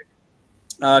বাংলাদেশে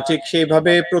ঠিক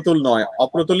সেইভাবে প্রতুল নয়,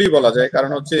 অপ্রতুলই বলা যায়।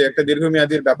 কারণ হচ্ছে একটা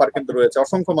দীর্ঘমেয়াদীর ব্যাপার কিন্তু রয়েছে,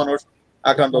 অসংখ্য মানুষ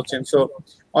আক্রান্ত হচ্ছেন। সো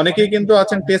অনেকেই কিন্তু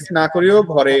আছেন টেস্ট না করেও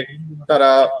ঘরে তারা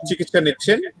চিকিৎসা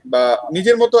নিচ্ছেন, বা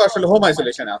নিজের মতো আসলে হোম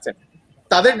আইসোলেশনে আছেন।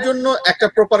 তাদের জন্য একটা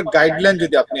প্রপার গাইডলাইন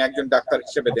যদি আপনি একজন ডাক্তার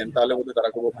হিসেবে দেন, তাহলে বোধহয় তারা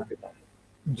খুব উপকৃত হবে।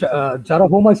 যারা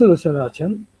হোম আইসোলেশনে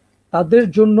আছেন তাদের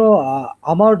জন্য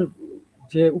আমার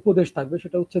যে উপদেশ থাকবে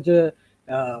সেটা হচ্ছে যে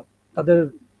তাদের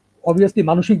অবভিয়াসলি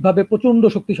মানসিকভাবে প্রচন্ড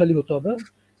শক্তিশালী হতে হবে,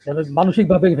 যেন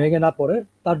মানসিকভাবে ভেঙে না পড়ে।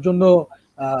 তার জন্য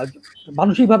আহ,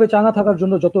 মানসিকভাবে চাঙ্গা থাকার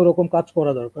জন্য যত রকম কাজ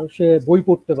করা দরকার, সে বই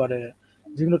পড়তে পারে,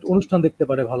 বিভিন্ন অনুষ্ঠান দেখতে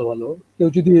পারে ভালো ভালো, কেউ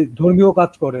যদি ধর্মীয়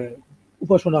কাজ করে,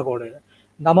 উপাসনা করে,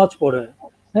 নামাজ পড়ে,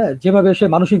 হ্যাঁ, যেভাবে সে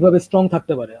মানসিকভাবে স্ট্রং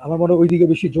থাকতে পারে, আমার মনে হয় ওই দিকে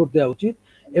বেশি জোর দেওয়া উচিত।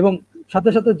 এবং সাথে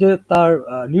সাথে যে তার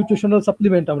নিউট্রিশনাল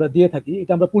সাপ্লিমেন্ট আমরা দিয়ে থাকি,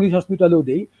 এটা আমরা পুলিশ হসপিটালেও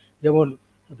দিই, যেমন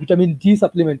vitamin D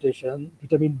supplementation,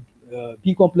 vitamin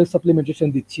B complex supplementation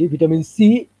দিচ্ছি, ভিটামিন সি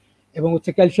এবং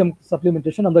হচ্ছে ক্যালসিয়াম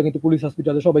সাপ্লিমেন্টেশন আমরা কিন্তু পুলিশ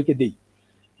হসপিটালে সবাইকে দিই।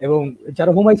 এবং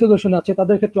যারা হোম আইসোলেশন আছে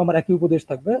তাদের ক্ষেত্রে আমার একই উপদেশ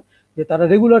থাকবে, যে তারা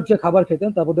রেগুলার যে খাবার খেতেন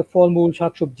তার মধ্যে ফলমূল,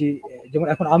 শাকসবজি, যেমন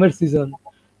এখন আমের সিজন,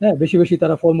 হ্যাঁ, বেশি বেশি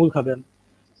তারা ফলমূল খাবেন।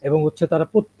 এবং হচ্ছে তারা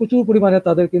প্রচুর পরিমাণে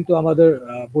তাদের কিন্তু আমাদের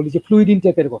বলি যে ফ্লুইড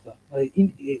ইনটেকের কথা,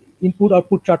 ইনপুট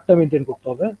আউটপুট চারটা মেনটেন করতে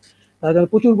হবে। তারা যেন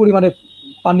প্রচুর পরিমাণে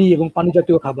পানি এবং পানি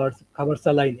জাতীয় খাবার,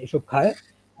 স্যালাইন এসব খায়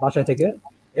বাসায় থেকে।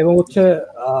 এবং হচ্ছে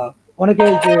অনেকে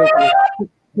যে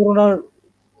করোনার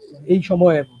এই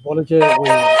সময়ে বলে যে ওই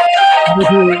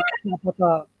মধু, চা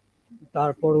পাতা,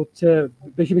 তারপর হচ্ছে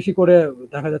বেশি বেশি করে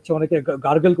দেখা যাচ্ছে অনেকে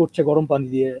গার্গেল করছে গরম পানি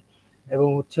দিয়ে, এবং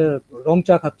হচ্ছে রং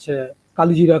চা খাচ্ছে,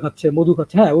 কালিজিরা খাচ্ছে, মধু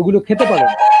খাচ্ছে। হ্যাঁ, ওগুলো খেতে পারেন।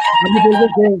 আমি বলবো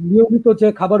যে নিয়মিত যে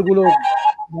খাবারগুলো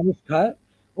মানুষ খায়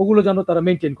ওগুলো যেন তারা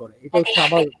মেনটেন করে। এটা হচ্ছে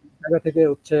আমার জায়গা থেকে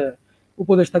হচ্ছে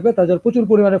উপদেশ থাকবে। তারা যেন প্রচুর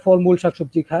পরিমাণে ফলমূল,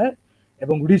 শাকসবজি খায়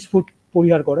এবং রিচ ফুড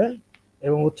পরিহার করে,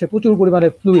 এবং হচ্ছে প্রচুর পরিমাণে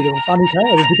ফ্লুইড এবং পানি খায়,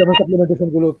 এবং ভিটামিন সাপ্লিমেন্টেশন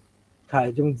গুলো খায়,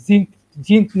 যেমন জিঙ্ক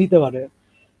জিঙ্ক নিতে পারে।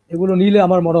 এগুলো নিলে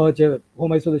আমার মনে হয় যে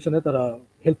হোম আইসোলেশনে তারা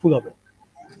হেল্পফুল হবে।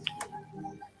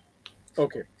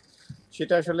 ওকে,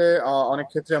 সেটা আসলে অনেক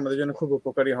ক্ষেত্রে আমাদের জন্য খুব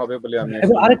উপকারী হবে বলে আমি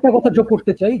এবং আসলে আরেকটা কথা যোগ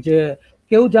করতে চাই যে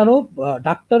কেউ যেন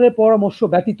ডাক্তারের পরামর্শ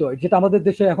ব্যতীত, যেটা আমাদের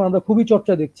দেশে এখন আমরা খুবই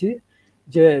চর্চা দেখছি,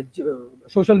 যে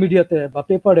সোশ্যাল মিডিয়াতে বা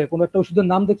পেপারে কোনো একটা ওষুধের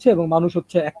নাম দেখছে এবং মানুষ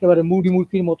হচ্ছে একেবারে মুড়ি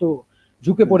মুড়কির মতো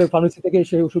ঝুঁকে পড়ে ফার্মেসি থেকে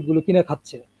সেই ওষুধগুলো কিনে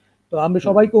খাচ্ছে। তো আমি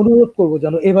সবাইকে অনুরোধ করবো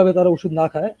যেন এভাবে তারা ওষুধ না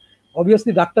খায়,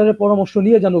 অবভিয়াসলি ডাক্তারের পরামর্শ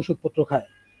নিয়ে যেন ওষুধপত্র খায়।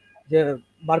 যে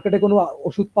মার্কেটে কোনো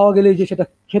ওষুধ পাওয়া গেলেই যে সেটা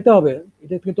খেতে হবে,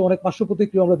 এটা কিন্তু অনেক পার্শ্ব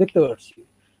প্রতিক্রিয়া আমরা দেখতে পাচ্ছি।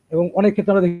 এবং অনেক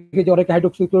ক্ষেত্রে আমরা দেখি যে অনেক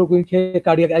হাইড্রোক্সিক্লোরোকুইন খেয়ে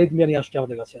কার্ডিয়াক অ্যারিথমিয়া নিয়ে আসছে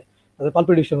আমাদের কাছে, তাদের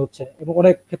পালপিটেশন হচ্ছে এবং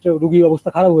অনেক ক্ষেত্রে রোগীর অবস্থা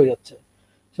খারাপ হয়ে যাচ্ছে।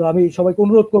 তো আমি সবাইকে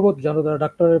অনুরোধ করবো যেন তারা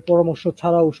ডাক্তারের পরামর্শ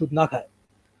ছাড়া ওষুধ না খায়।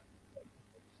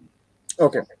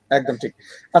 ওকে, একদম ঠিক।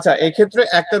 আচ্ছা, এই ক্ষেত্রে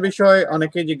একটা বিষয়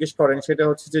অনেকেই জিজ্ঞেস করেন, সেটা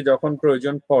হচ্ছে যে যখন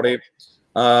প্রয়োজন পড়ে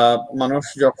মানুষ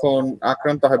যখন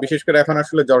আক্রান্ত হয়, বিশেষ করে এখন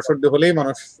আসলে জ্বর সর্দি হলেই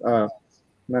মানুষ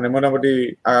মানে মোটামুটি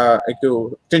একটু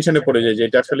টেনশনে পড়ে যায় যে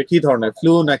এটা আসলে কি ধরনের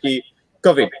ফ্লু নাকি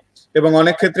কোভিড, এবং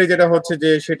অনেক ক্ষেত্রে যেটা হচ্ছে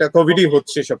যে সেটা কোভিডই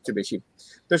হচ্ছে সবচেয়ে বেশি।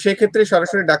 তো সেই ক্ষেত্রে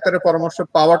সরাসরি ডাক্তারের পরামর্শ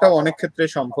পাওয়াটাও অনেক ক্ষেত্রে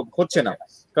সম্ভব হচ্ছে না,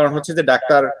 কারণ হচ্ছে যে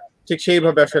ডাক্তার ঠিক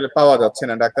সেইভাবে আসলে পাওয়া যাচ্ছে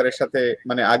না ডাক্তারের সাথে।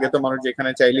 মানে আগে তো মানুষ যেখানে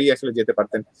চাইলেই আসলে যেতে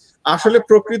পারতেন। আসলে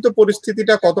প্রকৃত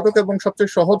পরিস্থিতিটা কতটুকু এবং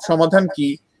সবচেয়ে সহজ সমাধান কি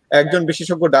একজন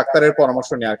বিশেষজ্ঞ ডাক্তারের পরামর্শ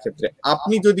নেওয়ার ক্ষেত্রে?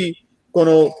 আপনি যদি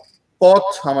কোনো পথ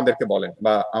আমাদেরকে বলেন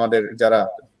বা আমাদের যারা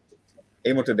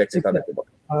এই মুহূর্তে দেখছে তাদেরকে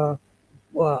বলেন।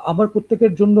 আমার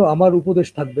প্রত্যেকের জন্য আমার উপদেশ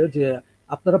থাকবে যে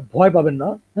আপনারা ভয় পাবেন না।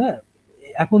 হ্যাঁ,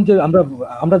 এখন যে আমরা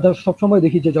আমরা সবসময়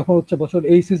দেখি যে যখন হচ্ছে বছর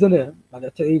এই সিজনে, মানে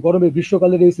হচ্ছে এই গরমে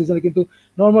গ্রীষ্মকালের এই সিজনে কিন্তু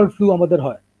নর্মাল ফ্লু আমাদের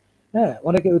হয়। হ্যাঁ,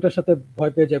 অনেকে ওইটার সাথে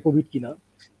ভয় পেয়ে যায় কোভিড কিনা।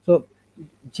 তো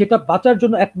যেটা বাঁচার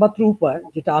জন্য একমাত্র উপায়,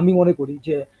 যেটা আমি মনে করি,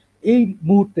 যে এই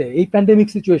মুহূর্তে এই প্যান্ডেমিক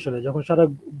সিচুয়েশনে যখন সারা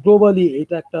গ্লোবালি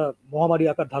এটা একটা মহামারী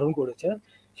আকার ধারণ করেছে,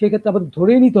 সেক্ষেত্রে আমাদের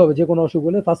ধরেই নিতে হবে যে কোনো অসুখ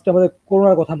হলে ফার্স্টে আমাদের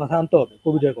করোনার কথা মাথায় আনতে হবে,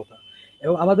 কোভিডের কথা।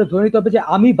 এবং আমাদের ধরে নিতে হবে যে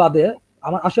আমি বাদে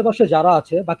আমার আশেপাশে যারা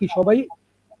আছে বাকি সবাই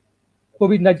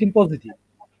কোভিড-19 পজিটিভ।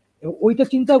 এবং ওইটা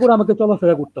চিন্তা করে আমাকে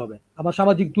চলাফেরা করতে হবে। আমার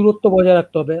সামাজিক দূরত্ব বজায়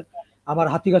রাখতে হবে, আমার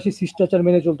হাঁচি কাশি শিষ্টাচার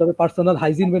মেনে চলতে হবে, পার্সোনাল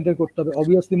হাইজিন মেনটেন করতে হবে,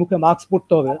 অবভিয়াসলি মুখে মাস্ক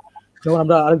পরতে হবে যখন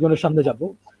আমরা আরেকজনের সামনে যাব।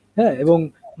 হ্যাঁ, এবং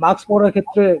মাস্ক পরার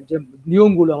ক্ষেত্রে যে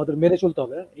নিয়মগুলো আমাদের মেনে চলতে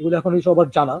হবে, এগুলো এখন সবার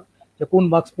জানা, যে কোন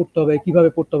মাস্ক পরতে হবে, কিভাবে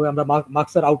পরতে হবে, আমরা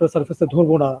মাস্কের আউটার সার্ফেসে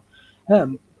ধরবো না। হ্যাঁ,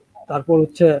 তারপর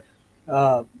হচ্ছে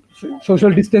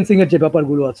সোশ্যাল ডিস্টেন্সিং এর যে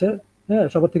ব্যাপারগুলো আছে, হ্যাঁ,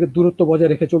 সবার থেকে দূরত্ব বজায়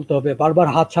রেখে চলতে হবে, বারবার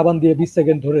হাত সাবান দিয়ে 20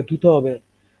 সেকেন্ড ধরে ধুতে হবে।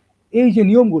 এই যে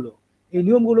নিয়মগুলো, এই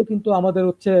নিয়মগুলো কিন্তু আমাদের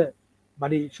হচ্ছে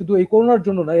মানে শুধু এই করোনার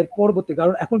জন্য না, এর পরবর্তী,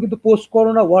 কারণ এখন কিন্তু post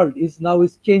corona world is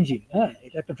changing. হ্যাঁ,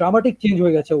 এটা একটা ড্রামাটিক চেঞ্জ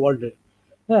হয়ে গেছে ওয়ার্ল্ডে।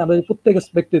 হ্যাঁ, আমরা প্রত্যেক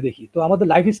এসপেক্টে দেখি। তো আমাদের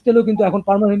লাইফ স্টাইলও কিন্তু এখন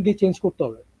পার্মানেন্টলি চেঞ্জ করতে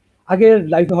হবে। আগের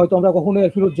লাইফে হয়তো আমরা কখনোই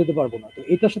আর ফেরত যেতে পারবো না। তো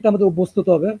এটার সাথে আমাদের অভ্যস্ত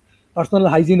হতে হবে। পার্সোনাল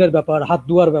হাইজিনের ব্যাপার, হাত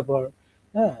ধোয়ার ব্যাপার,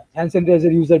 হ্যাঁ, হ্যান্ড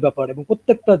স্যানিটাইজার ইউজের ব্যাপার, এবং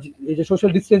প্রত্যেকটা এই যে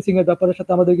সোশ্যাল ডিস্টেন্সিং এর ব্যাপারের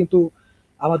সাথে আমাদের কিন্তু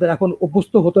আমাদের এখন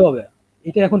অভ্যস্ত হতে হবে।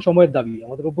 এটা এখন সময়ের দাবি,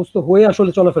 আমাদের অভ্যস্ত হয়ে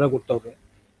আসলে চলাফেরা করতে হবে।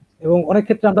 এবং অনেক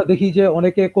ক্ষেত্রে আমরা দেখি যে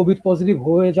অনেকে কোভিড পজিটিভ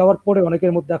হয়ে যাওয়ার পরে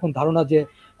অনেকের মধ্যে এখন ধারণা যে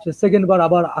সে সেকেন্ড বার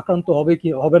আবার আক্রান্ত হবে কি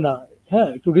হবে না, হ্যাঁ,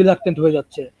 একটু রিলাক্টেন্ট হয়ে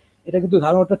যাচ্ছে। এটা কিন্তু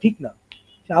ধারণাটা ঠিক না,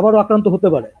 সে আবারও আক্রান্ত হতে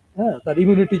পারে। হ্যাঁ, তার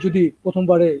ইমিউনিটি যদি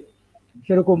প্রথমবারে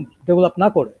সেরকম ডেভেলপ না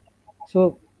করে। সো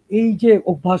এই যে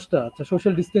অভ্যাসটা,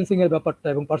 সোশ্যাল ডিস্টেন্সিং এর ব্যাপারটা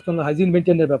এবং পার্সোনাল হাইজিন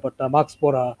মেনটেনের ব্যাপারটা, মাস্ক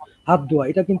পরা, হাত ধোয়া,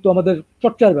 এটা কিন্তু আমাদের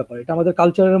চর্চার ব্যাপার, এটা আমাদের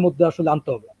কালচারের মধ্যে আসলে আনতে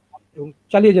হবে এবং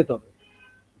চালিয়ে যেতে হবে।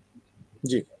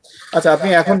 জি, আচ্ছা, আপনি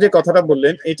এখন যে কথাটা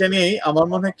বললেন এটা নিয়েই আমার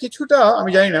মনে হয় কিছুটা,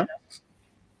 আমি জানি না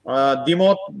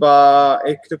দ্বিমত বা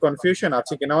একটু কনফিউশন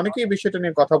আছে কিনা, অনেকেই বিষয়টা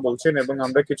নিয়ে কথা বলছেন এবং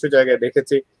আমরা কিছু জায়গায়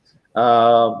দেখেছি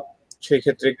সেই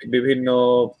ক্ষেত্রে বিভিন্ন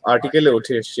আর্টিকেলে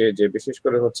উঠে এসছে যে বিশেষ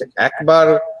করে হচ্ছে একবার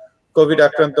কোভিড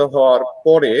আক্রান্ত হওয়ার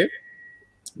পরে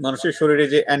মানুষের শরীরে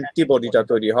যে অ্যান্টিবডিটা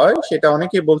তৈরি হয় সেটা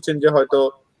অনেকেই বলছেন যে হয়তো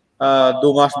 2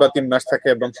 মাস বা 3 মাস থাকে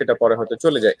এবং সেটা পরে হয়তো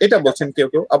চলে যায়, এটা বলছেন কেউ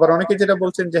কেউ। আবার অনেকে যেটা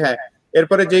বলছেন যে হ্যাঁ,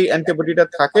 এরপরে যেই অ্যান্টিবডিটা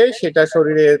থাকে সেটা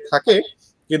শরীরে থাকে,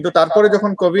 কিন্তু তারপরে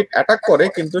যখন কোভিড অ্যাটাক করে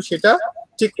কিন্তু সেটা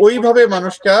ঠিক ওইভাবে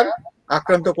মানুষকে আর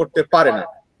আক্রান্ত করতে পারে না।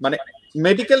 মানে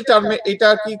মেডিকেল টার্মে এটা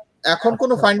কি এখন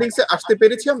কোনো আচ্ছা, ফাইন্ডিংস এ আসতে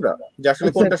পেরেছি আমরা যে আসলে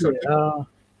কোনটা এক্স্যাক্টলি।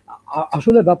 সত্যি?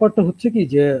 আসলে ব্যাপারটা হচ্ছে কি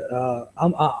যে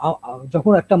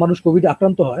যখন একটা মানুষ কোভিড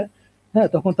আক্রান্ত হয়, হ্যাঁ,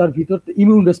 তখন তার ভিতর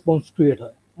ইমিউন রেসপন্স ক্রিয়েট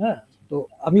হয়। হ্যাঁ, তো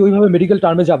আমি ওইভাবে মেডিকেল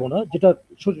টার্মে যাব না, যেটা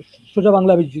সোজা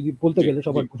বাংলা আমি যদি বলতে জি, গেলে জি,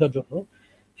 সবার বোঝার জন্য,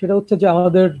 সেটা হচ্ছে যে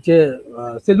আমাদের যে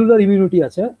সেলুলার ইমিউনিটি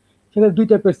আছে, সেখানে দুই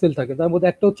টাইপের সেল থাকে। তার মধ্যে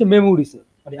একটা হচ্ছে মেমোরি সেল,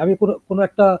 মানে আমি কোনো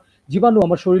একটা জীবাণু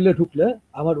আমার শরীরে ঢুকলে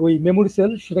আমার ওই মেমোরি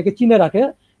সেল সেটাকে চিনে রাখে,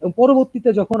 এবং পরবর্তীতে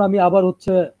যখন আমি আবার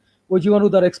হচ্ছে ওই জীবাণু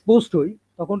দ্বারা এক্সপোজড হই,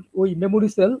 তখন ওই মেমোরি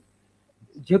সেল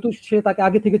যেহেতু সে তাকে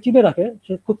আগে থেকে চিনে রাখে,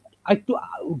 সে খুব একটু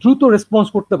দ্রুত রেসপন্স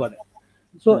করতে পারে।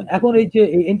 সো এখন এই যে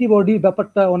এই অ্যান্টিবডি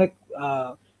ব্যাপারটা অনেক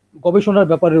গবেষণার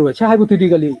ব্যাপারে রয়েছে,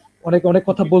 হাইপোথেটিক্যালি অনেক অনেক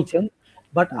কথা বলছেন,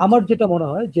 বাট আমার যেটা মনে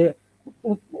হয় যে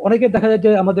অনেকে দেখা যায়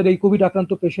যে আমাদের এই কোভিড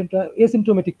আক্রান্ত পেশেন্টরা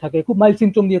এসিমটোমেটিক থাকে, খুব মাইল্ড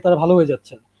সিমটম দিয়ে তারা ভালো হয়ে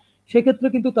যাচ্ছেন, সেক্ষেত্রে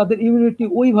কিন্তু তাদের ইমিউনিটি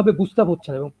ওইভাবে বুস্ট আপ হচ্ছে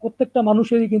না, এবং প্রত্যেকটা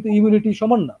মানুষেরই কিন্তু ইমিউনিটি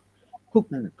সমান না। খুব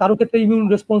কারো ক্ষেত্রে ইমিউন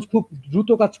রেসপন্স খুব দ্রুত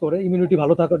কাজ করে ইমিউনিটি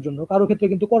ভালো থাকার জন্য, কারো ক্ষেত্রে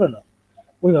কিন্তু করে না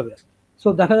ওইভাবে। সো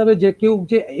দেখা যাবে যে কেউ,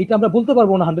 যে এটা আমরা বলতে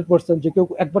পারবো না 100% যে কেউ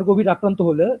একবার কোভিড আক্রান্ত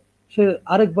হলে সে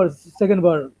আরেকবার সেকেন্ড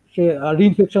বার সে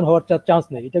রিইনফেকশন হওয়ার চান্স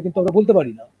নেই, এটা কিন্তু আমরা বলতে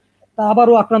পারি না। তা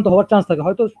আবারও আক্রান্ত হওয়ার চান্স থাকে,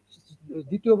 হয়তো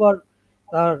দ্বিতীয়বার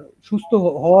তার সুস্থ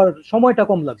হওয়ার সময়টা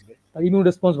কম লাগবে তার ইমিউন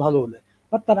রেসপন্স ভালো হলে,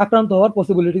 বাট তার আক্রান্ত হওয়ার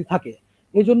পসিবিলিটি থাকে।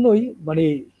 এই জন্যই মানে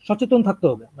সচেতন থাকতে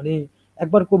হবে। মানে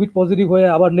একবার কোভিড পজিটিভ হয়ে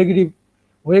আবার নেগেটিভ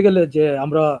হয়ে গেলে যে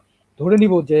আমরা ধরে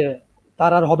নিব যে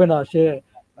তার আর হবে না, সে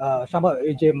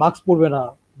এই যে মাস্ক পরবে না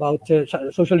বা হচ্ছে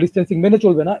সোশ্যাল ডিস্টেন্সিং মেনে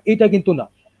চলবে না, এইটা কিন্তু না।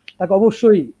 তাকে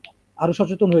অবশ্যই আরো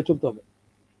সচেতন হয়ে চলতে হবে।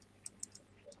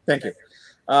 Thank you.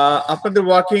 আপনাদের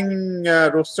ওয়ার্কিং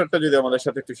রোস্টারটা যদি আমাদের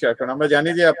সাথে একটু শেয়ার করেন। আমরা জানি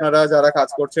যে আপনারা যারা কাজ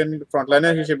করছেন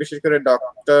ফ্রন্টলাইনার হিসেবে, বিশেষ করে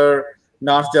ডক্টর,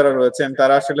 নার্স যারা রয়েছেন,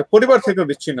 তারা আসলে পরিবার থেকেও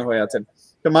বিচ্ছিন্ন হয়ে আছেন।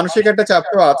 তো মানসিক একটা চাপ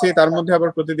তো আছে, তার মধ্যে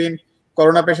আবার প্রতিদিন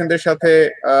করোনা পেশেন্টদের সাথে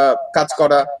কাজ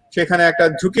করা, সেখানে একটা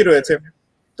ঝুঁকি রয়েছে।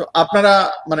 তো আপনারা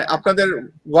মানে আপনাদের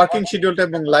ওয়ার্কিং শিডিউলটা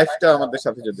এবং লাইফটা আমাদের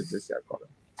সাথে যদি একটু শেয়ার করেন।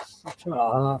 আচ্ছা,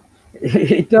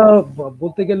 এটা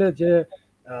বলতে গেলে যে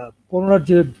করোনার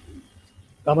যে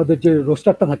আমাদের যে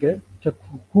রোস্টারটা থাকে সেটা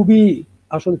খুবই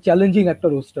আসলে চ্যালেঞ্জিং একটা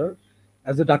রোস্টার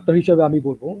অ্যাজ এ ডাক্তার হিসেবে আমি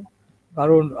বলবো।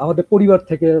 কারণ আমাদের পরিবার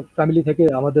থেকে, ফ্যামিলি থেকে,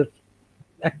 আমাদের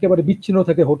একেবারে বিচ্ছিন্ন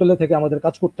থেকে, হোটেলে থেকে আমাদের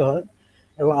কাজ করতে হয়।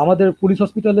 এবং আমাদের পুলিশ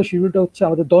হসপিটালের শিডিউলটা হচ্ছে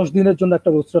আমাদের 10 দিনের জন্য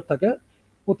একটা রোস্টার থাকে,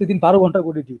 প্রতিদিন 12 ঘন্টা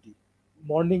করে ডিউটি।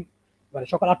 মর্নিং মানে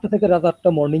সকাল 8টা থেকে রাত 8টা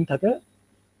মর্নিং থাকে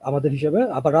আমাদের হিসেবে,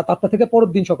 আবার রাত 8টা থেকে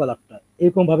পরের দিন সকাল 8টা,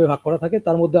 এরকম ভাবে ভাগ করা থাকে।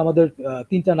 তার মধ্যে আমাদের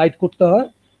 3টা নাইট করতে হয়,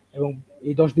 এবং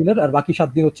এই 10 দিনের আর বাকি 7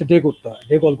 দিন হচ্ছে ডে করতে হয়,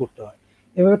 ডে কল করতে হয়।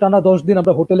 এভাবে টানা 10 দিন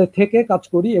আমরা হোটেলে থেকে কাজ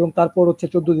করি, এবং তারপর হচ্ছে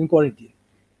 14 দিন কোয়ারেন্টিন।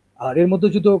 আর এর মধ্যে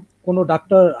যদি কোনো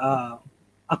ডাক্তার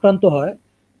আক্রান্ত হয়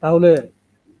তাহলে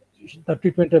তার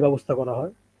ট্রিটমেন্টের ব্যবস্থা করা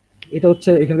হয়। এটা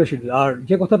হচ্ছে এখানকার শিডিউল। আর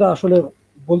যে কথাটা আসলে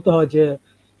বলতে হয় যে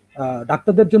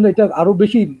ডাক্তারদের জন্য এটা আরো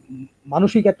বেশি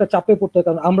মানসিক একটা চাপে পড়তে হয়,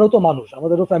 কারণ আমরাও তো মানুষ,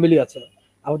 আমাদেরও ফ্যামিলি আছে,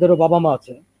 আমাদেরও বাবা মা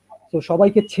আছে। তো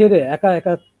সবাইকে ছেড়ে একা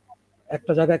একা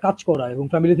একটা জায়গায় কাজ করা এবং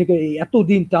ফ্যামিলি থেকে এই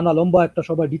এতদিন টানা লম্বা একটা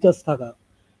সবাই ডিটাচ থাকা,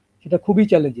 সেটা খুবই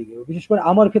চ্যালেঞ্জিং। বিশেষ করে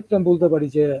আমার ক্ষেত্রে আমি বলতে পারি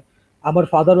যে আমার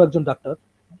ফাদারও একজন ডাক্তার,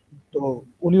 তো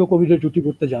উনিও কোভিডের ডিউটি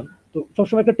করতে যান। তো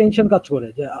সবসময় একটা টেনশন কাজ করে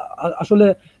যে আসলে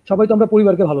সবাই তো আমরা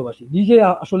পরিবারকে ভালোবাসি, নিজে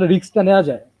আসলে রিস্কটা নেওয়া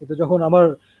যায়, কিন্তু যখন আমার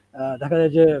দেখা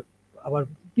যায় যে আমার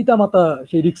পিতা মাতা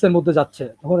সেই রিস্কের মধ্যে যাচ্ছে,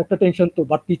 তখন একটা টেনশন তো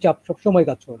বাড়তি চাপ সবসময়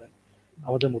কাজ করে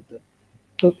আমাদের মধ্যে।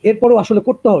 তো এরপরও আসলে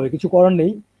করতে হবে, কিছু করার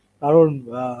নেই। কারণ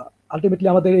আলটিমেটলি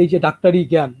আমাদের এই যে ডাক্তারি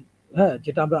জ্ঞান, হ্যাঁ,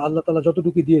 যেটা আমরা আল্লাহ তাআলা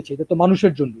যতটুকু দিয়েছে, এটা তো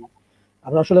মানুষের জন্য।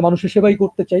 আমরা আসলে মানুষের সেবাই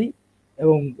করতে চাই,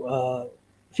 এবং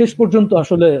শেষ পর্যন্ত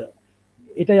আসলে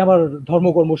এটাই আমার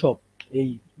ধর্মকর্ম সব, এই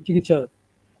চিকিৎসা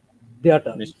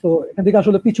দেওয়াটা। তো এখান থেকে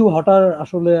আসলে পিছু হটার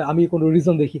আসলে আমি কোনো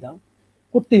রিজন দেখি না,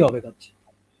 করতেই হবে কাজ।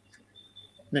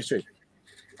 নিশ্চয়ই।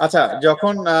 আচ্ছা,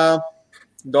 যখন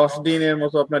 10 দিনের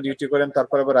মতো আপনার ডিউটি করেন,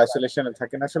 তারপর আবার আইসোলেশনে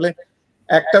থাকেন, আসলে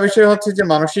একটা বিষয় হচ্ছে যে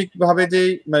মানসিক ভাবে যে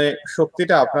মানে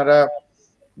শক্তিটা আপনারা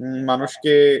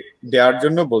মানুষকে দেওয়ার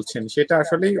জন্য বলছেন, সেটা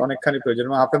আসলেই অনেকখানি প্রয়োজন।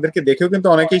 আপনাদেরকে দেখেও কিন্তু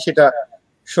অনেকেই সেটা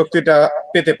শক্তিটা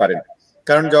পেতে পারেন।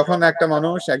 কারণ যখন একটা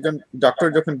মানুষ, একজন ডক্টর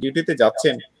যখন ডিউটিতে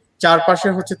যাচ্ছেন, চারপাশে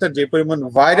হচ্ছে তার যে পরিমাণ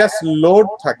ভাইরাস লোড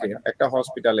থাকে একটা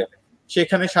হসপিটালে,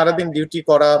 সেখানে সারাদিন ডিউটি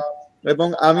করা। এবং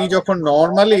আমি যখন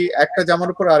নর্মালি একটা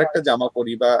জামার উপর আরেকটা জামা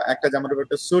পরি বা একটা জামার উপর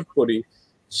একটা স্যুট পরি,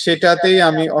 সেটাতেই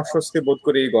আমি অস্বস্তি বোধ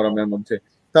করি এই গরমের মধ্যে।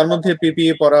 তার মধ্যে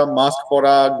পিপিই পরা, মাস্ক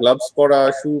পরা, গ্লাভস পরা,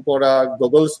 শু পরা,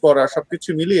 গগলস পরা, সবকিছু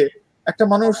মিলিয়ে একটা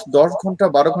মানুষ 10 ঘন্টা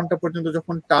 12 ঘন্টা পর্যন্ত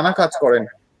যখন টানা কাজ করেন,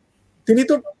 তিনি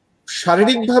তো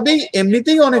শারীরিক ভাবেই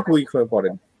এমনিতেই অনেক উইক হয়ে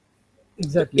পড়েন।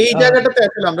 এই জায়গাটাতে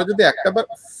আসলে আমরা যদি একটাবার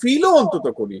ফিলও অন্তত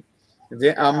করি যে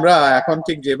আমরা এখন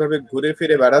ঠিক যেভাবে ঘুরে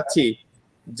ফিরে বেড়াচ্ছি,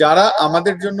 যারা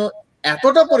আমাদের জন্য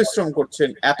এতটা পরিশ্রম করছেন,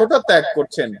 এতটা ত্যাগ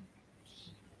করছেন,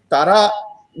 তারা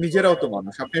নিজেরাও তো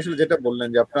মানুষ। আপনি আসলে যেটা বললেন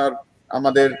যে আপনার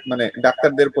আমাদের মানে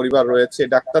ডাক্তারদের পরিবার রয়েছে,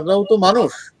 ডাক্তাররাও তো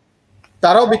মানুষ,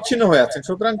 তারাও বিচ্ছিন্ন হয়ে আছেন।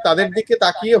 সুতরাং তাদের দিকে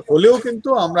তাকিয়ে হলেও কিন্তু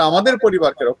আমরা আমাদের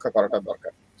পরিবারকে রক্ষা করাটা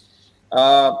দরকার।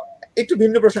 একটু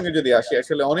ভিন্ন প্রসঙ্গে যদি আসি,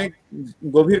 আসলে অনেক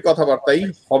গভীর কথাবার্তাই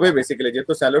হবে বেসিক্যালি,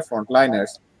 যেহেতু স্যালোর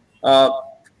ফ্রন্টলাইনার্স।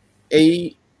 এই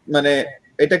মানে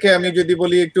এটাকে আমি যদি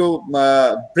বলি একটু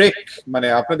ব্রেক, মানে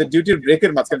আপনাদের ডিউটির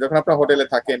ব্রেকের মাঝখানে যখন আপনারা হোটেলে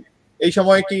থাকেন, এই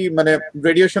সময় কি মানে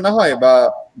রেডিও শোনা হয় বা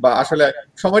বা আসলে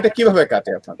সময়টা কিভাবে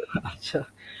কাটে আপনাদের? আচ্ছা,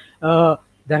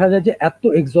 দেখা যায় যে এত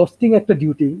এক্সস্টিং একটা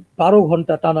ডিউটি, 12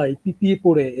 ঘন্টা টানাই পিপিএ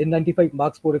পরে, N95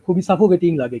 মাস্ক পরে, খুবই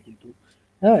সাফোকেটিং লাগে কিন্তু।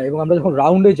 হ্যাঁ, এবং আমরা যখন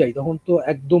রাউন্ডে যাই তখন তো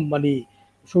একদম মানে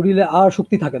শরীরে আর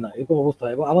শক্তি থাকে না, এরকম অবস্থা।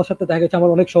 এবং আমার সাথে দেখা গেছে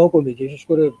আমার অনেক সহকর্মী, বিশেষ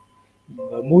করে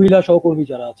মহিলা সহকর্মী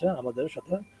যারা আছে আমাদের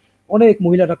সাথে, অনেক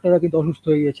মহিলা ডাক্তাররা কিন্তু অসুস্থ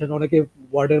হয়ে গিয়েছেন, অনেকে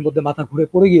ওয়ার্ডের মধ্যে মাথা ঘুরে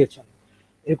পড়ে গিয়েছেন,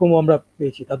 এরকমও আমরা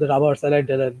পেয়েছি। তাদের আবার স্যালাইন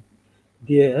ট্যালাইন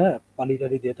দিয়ে, হ্যাঁ, পানি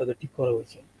টানি দিয়ে তাদের ঠিক করা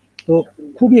হয়েছে। তো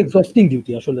খুবই এক্সস্টিং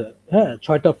ডিউটি আসলে। হ্যাঁ,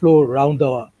 6টা ফ্লোর রাউন্ড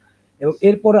দেওয়া, এবং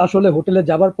এরপরে আসলে হোটেলে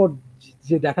যাবার পর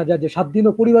যে দেখা যায় যে 7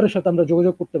 দিনও পরিবারের সাথে আমরা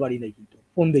যোগাযোগ করতে পারি নাই কিন্তু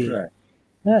ফোন দিয়ে।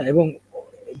 হ্যাঁ, এবং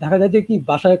দেখা যায় যে কি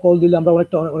বাসায় কল দিলে আমরা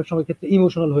অনেক সময় ক্ষেত্রে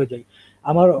ইমোশনাল হয়ে যাই।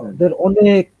 আমাদের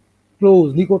অনেক ক্লোজ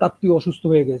নিকট আত্মীয় অসুস্থ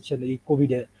হয়ে গেছেন এই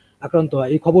কোভিডে আক্রান্ত হয়,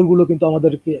 এই খবরগুলো কিন্তু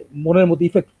আমাদেরকে মনের মধ্যে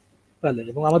ইফেক্ট ফেলে।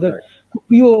 এবং আমাদের খুব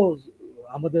প্রিয়,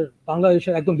 আমাদের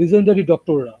বাংলাদেশের একদম লিজেন্ডারি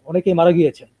ডক্টররা অনেকেই মারা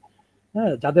গিয়েছেন,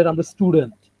 হ্যাঁ, যাদের আমরা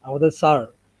স্টুডেন্ট, আমাদের স্যার,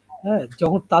 হ্যাঁ,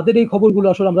 যখন তাদের এই খবরগুলো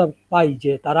আসলে আমরা পাই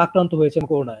যে তারা আক্রান্ত হয়েছেন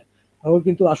করোনায়, তখন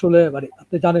কিন্তু আসলে মানে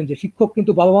আপনি জানেন যে শিক্ষক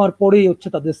কিন্তু বাবা মার পরেই হচ্ছে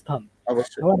তাদের স্থান।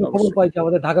 আমরা খবর পাই যে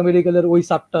আমাদের ঢাকা মেডিকেলের ওই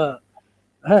স্যারটা,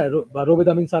 হ্যাঁ, বা রবিদ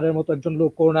আমিন স্যারের মতো একজন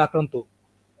লোক করোনা আক্রান্ত,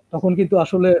 তখন কিন্তু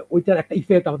আসলে ওইটার একটা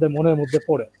ইফেক্ট আমাদের মনের মধ্যে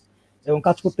পড়ে, এবং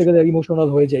কাজ করতে গেলে ইমোশনাল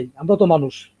হয়ে যাই। আমরা তো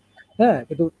মানুষ, হ্যাঁ,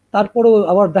 কিন্তু তারপরেও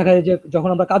আবার দেখা যায় যে যখন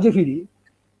আমরা কাজে ফিরি,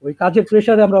 ওই কাজের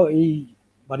প্রেশারে আমরা এই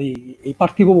মানে এই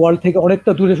পার্থিব ওয়ার্ল্ড থেকে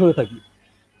অনেকটা দূরে সরে থাকি,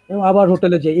 এবং আবার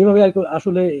হোটেলে যাই। এইভাবে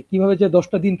আসলে কিভাবে যে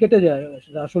 10টা দিন কেটে যায়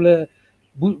সেটা আসলে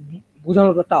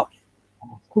বোঝানোটা টাফ,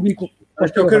 খুবই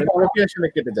চোখের পলকে আসলে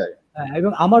কেটে যায়। হ্যাঁ,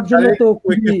 এবং আমার জন্য তো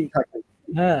খুবই,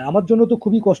 হ্যাঁ, আমার জন্য তো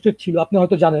খুবই কষ্টের ছিল। আপনি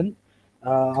হয়তো জানেন,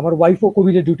 আমার ওয়াইফও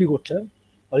কোভিডে ডিউটি করছে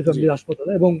ফ্যামিলি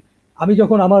হাসপাতালে, এবং আমি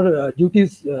যখন আমার ডিউটি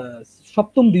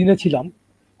 7ম দিনে ছিলাম,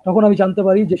 তখন আমি জানতে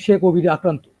পারি যে সে কোভিডে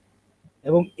আক্রান্ত।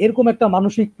 এবং এরকম একটা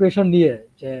মানসিক প্রেশার নিয়ে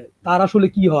যে তার আসলে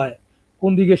কি হয়,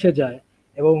 কোন দিকে সে যায়,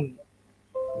 এবং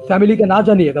ফ্যামিলিকে না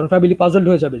জানিয়ে, কারণ ফ্যামিলি পাজলড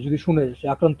হয়ে যাবে যদি শুনে সে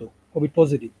আক্রান্ত, কোভিড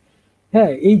পজিটিভ।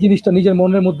 হ্যাঁ, এই জিনিসটা নিজের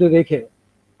মনের মধ্যে রেখে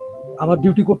আমার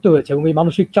ডিউটি করতে হয়েছে, এবং এই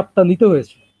মানসিক চাপটা নিতে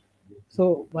হয়েছে। সো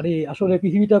মানে আসলে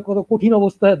পৃথিবীটা কত কঠিন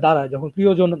অবস্থায় দাঁড়ায় যখন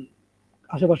প্রিয়জন,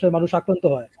 আশেপাশের মানুষ আক্রান্ত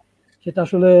হয়, সেটা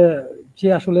আসলে যে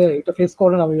আসলে এটা ফেস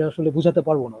করেন আমি আসলে বুঝাতে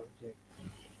পারবো না যে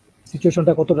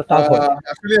সিচুয়েশনটা কতটা টাফ হয়।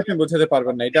 আসলে আপনি বোঝাতে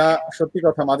পারবেন না, এটা সত্যি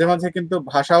কথা। মাঝে মাঝে কিন্তু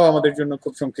ভাষাও আমাদের জন্য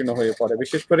খুব সংকীর্ণ হয়ে পড়ে,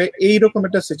 বিশেষ করে এই রকম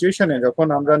একটা সিচুয়েশনে যখন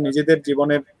আমরা নিজেদের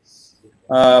জীবনের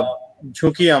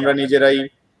ঝুঁকি আমরা নিজেরাই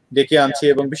ডেকে আনছি,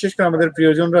 এবং বিশেষ করে আমাদের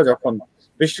প্রিয়জনরা যখন,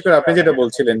 বিশেষ করে আপনি যেটা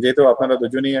বলছিলেন, যেহেতু আপনারা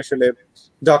দুজনেই আসলে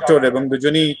ডক্টর এবং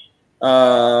দুজনেই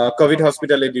কোভিড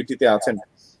হসপিটালে ডিউটিতে আছেন,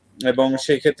 এবং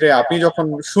সেই ক্ষেত্রে আপনি যখন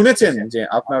শুনেছেন যে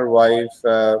আপনার ওয়াইফ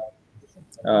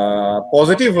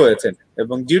পজিটিভ হয়েছেন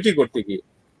এবং ডিউটি করতে গিয়ে,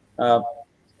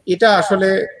 এটা আসলে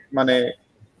মানে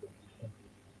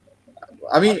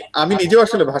আমি আমি নিজেও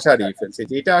আসলে ভাষা হারিয়ে ফেলছি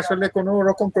যে এটা আসলে কোনো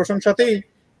রকম প্রশংসাতেই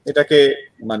এটাকে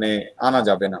মানে আনা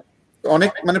যাবে না।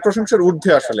 অনেক মানে প্রশংসার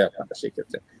ঊর্ধ্বে আসলে আপনারা সেই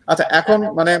ক্ষেত্রে। আচ্ছা, এখন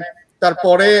মানে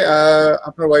তারপরে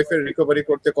আপনার ওয়াইফের রিকভারি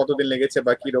করতে কতদিন লেগেছে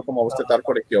বা কি রকম অবস্থা,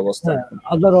 তারপরে কি অবস্থা?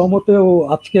 আল্লাহর রহমতে ও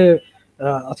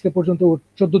আজকে পর্যন্ত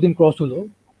 14 দিন ক্রস হলো,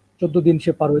 14 দিন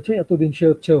সে পার হয়েছে। এতদিন সে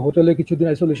হচ্ছে হোটেলে কিছুদিন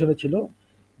আইসোলেশনে ছিল,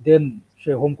 দেন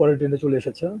সে হোম কোয়ারেন্টাইনে চলে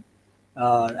এসেছে।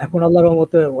 আর এখন আল্লাহর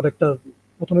রহমতে অনেকটা,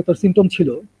 প্রথমে তার সিমটম ছিল,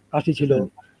 কাশি ছিল,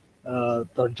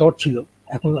 তার জ্বর ছিল,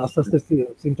 এখন আস্তে আস্তে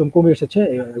সিমটম কমে এসেছে,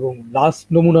 এবং লাস্ট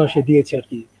নমুনা সে দিয়েছে আর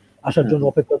কি। আসার জন্য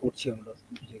অপেক্ষা করছি আমরা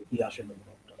যে কি আসে নমুনা।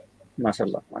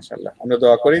 মাশাআল্লাহ, মাশাআল্লাহ। আমরা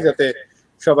দোয়া করি যাতে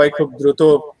সবাই খুব দ্রুত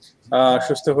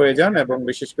সুস্থ হয়ে যান, এবং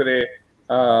বিশেষ করে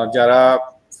যারা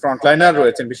ফ্রন্টলাইনার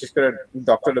রয়েছেন, বিশেষ করে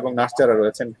ডক্টর এবং নার্স যারা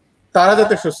রয়েছেন, তারা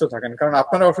যাতে সুস্থ থাকেন, কারণ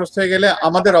আপনারা অসুস্থ হয়ে গেলে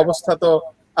আমাদের অবস্থা তো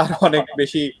আরো অনেক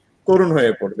বেশি করুণ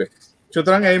হয়ে পড়বে।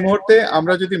 সুতরাং এই মুহূর্তে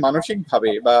আমরা যদি মানসিক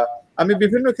ভাবে, বা আমি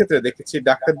বিভিন্ন ক্ষেত্রে দেখেছি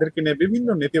ডাক্তারদেরকে নিয়ে বিভিন্ন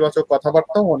নেতিবাচক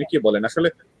কথাবার্তাও অনেকেই বলেন, আসলে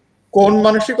কোন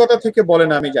মানসিকতা থেকে বলেন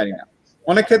আমি জানি না।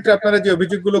 অনেক ক্ষেত্রে আপনারা যে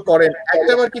অভিযোগগুলো করেন,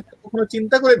 একটাবার কি কখনো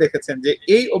চিন্তা করে দেখেছেন যে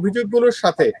এই অভিযোগগুলোর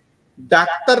সাথে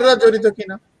ডাক্তাররা জড়িত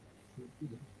কিনা?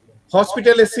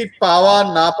 হসপিটালে সিট পাওয়া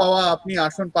না পাওয়া, আপনি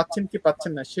আসন পাচ্ছেন কি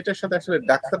পাচ্ছেন না, সেটার সাথে আসলে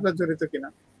ডাক্তাররা জড়িত কিনা,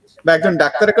 বা একজন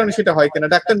ডাক্তারের কারণে সেটা হয় কিনা?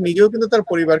 ডাক্তার নিজেও কিন্তু তার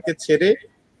পরিবারকে ছেড়ে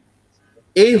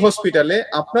এই হসপিটালে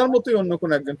আপনার মতোই অন্য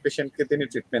কোনো একজন পেশেন্টকে তিনি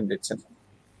ট্রিটমেন্ট দিচ্ছেন।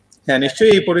 হ্যাঁ,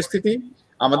 নিশ্চয়ই এই পরিস্থিতি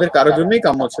আমাদের কারোর জন্যই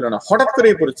কাম্য ছিল না, হঠাৎ করে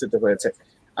এই পরিস্থিতি হয়েছে।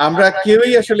 আমরা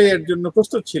কেউই আসলে এর জন্য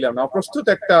প্রস্তুত ছিলাম না, অপ্রস্তুত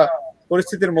একটা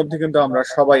পরিস্থিতির মধ্যে কিন্তু আমরা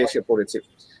সবাই এসে পড়েছি।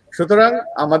 সুতরাং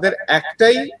আমাদের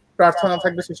একটাই প্রার্থনা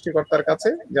থাকবে সৃষ্টিকর্তার কাছে,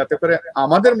 যাতে করে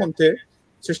আমাদের মধ্যে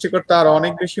সৃষ্টিকর্তা আরো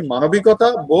অনেক বেশি মানবিকতা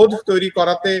বোধ তৈরি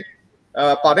করাতে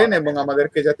পারেন, এবং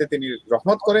আমাদেরকে যাতে তিনি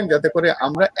রহমত করেন, যাতে করে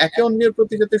আমরা একে অন্যের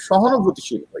প্রতি যাতে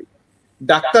সহানুভূতিশীল হই।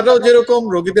 ডাক্তাররাও যেরকম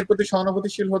রোগীদের প্রতি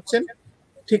সহানুভূতিশীল হচ্ছেন,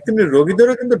 ঠিক তেমনি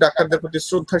রোগীদেরও কিন্তু ডাক্তারদের প্রতি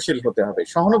শ্রদ্ধাশীল হতে হবে,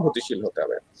 সহানুভূতিশীল হতে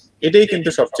হবে। এটাই কিন্তু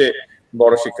সবচেয়ে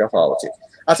বড় শিক্ষা হওয়া উচিত।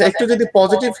 আচ্ছা, একটু যদি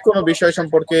পজিটিভ কোনো বিষয়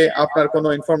সম্পর্কে আপনার কোনো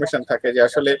ইনফরমেশন থাকে, যে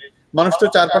আসলে মানুষ তো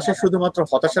চারপাশে শুধুমাত্র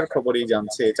হতাশার খবরই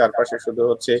জানছে, চারপাশে শুধু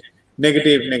হচ্ছে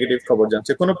নেগেটিভ নেগেটিভ খবর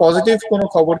জানছে, কোনো পজিটিভ কোনো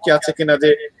খবর কি আছে কিনা,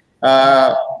 যে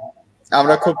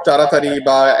আমরা খুব তাড়াতাড়ি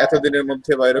বা এতদিনের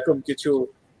মধ্যে বা এরকম কিছু,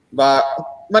 বা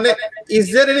মানে is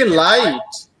there any light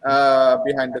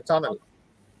behind the tunnel?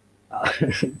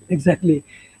 Exactly.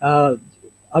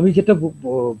 আমি যেটা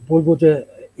বলবো যে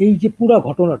এই যে পুরা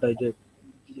ঘটনাটাই যে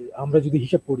আমরা যদি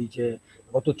হিসাব করি যে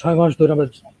গত 6 মাস ধরে আমরা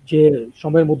যে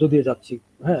সময়ের মধ্য দিয়ে যাচ্ছি,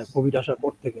 হ্যাঁ, কোভিড আসার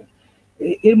পর থেকে,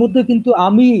 এর মধ্যে কিন্তু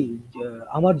আমি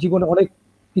আমার জীবনে অনেক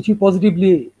কিছু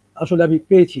পজিটিভলি আসলে আমি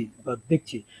পেয়েছি বা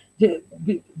দেখছি। যে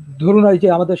ধরুন এই যে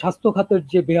আমাদের স্বাস্থ্য খাতের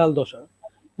যে বেহাল দশা,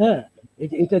 হ্যাঁ,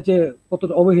 এটা যে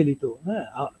কতটা অবহেলিত, হ্যাঁ,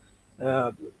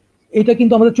 এটা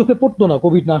কিন্তু আমাদের চোখে পড়তো না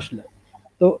কোভিড না আসলে।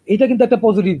 তো এটা কিন্তু একটা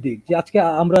পজিটিভ দিক যে আজকে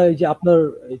আমরা এই যে আপনার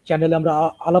চ্যানেলে আমরা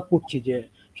আলাপ করছি যে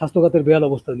স্বাস্থ্য খাতের বেহাল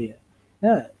অবস্থা নিয়ে,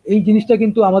 হ্যাঁ, এই জিনিসটা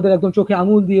কিন্তু আমাদের একদম চোখে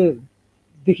আঙুল দিয়ে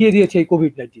দেখিয়ে দিয়েছে এই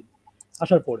কোভিড-19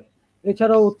 আসার পরে।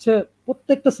 এছাড়াও হচ্ছে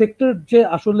প্রত্যেকটা সেক্টর যে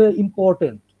আসলে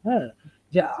ইম্পর্টেন্ট, হ্যাঁ,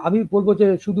 যে আমি বলবো যে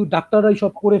শুধু ডাক্তাররাই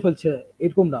সব করে ফেলছে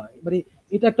এরকম না, মানে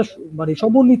এটা একটা মানে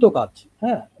সমন্বিত কাজ,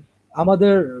 হ্যাঁ,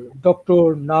 আমাদের ডক্টর,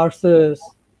 নার্সেস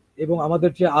এবং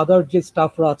আমাদের যে আদার যে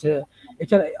স্টাফরা আছে,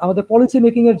 এছাড়া আমাদের পলিসি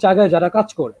মেকিং এর জায়গায় যারা কাজ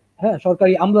করে, হ্যাঁ,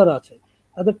 সরকারি আমলারা আছে,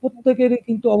 তাদের প্রত্যেকেরই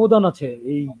কিন্তু অবদান আছে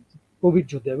এই কোভিড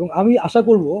যুদ্ধে। এবং আমি আশা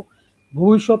করব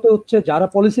ভবিষ্যতে হচ্ছে যারা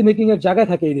পলিসি মেকিং এর জায়গায়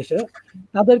থাকে এই দেশে,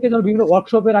 তাদেরকে যেন বিভিন্ন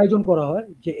ওয়ার্কশপের আয়োজন করা হয়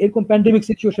যে এরকম প্যান্ডেমিক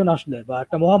সিচুয়েশন আসলে বা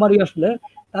একটা মহামারী আসলে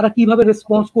তারা কিভাবে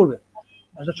রেসপন্স করবে।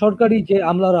 সরকারি যে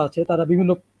আমলারা আছে তারা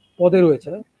বিভিন্ন পদে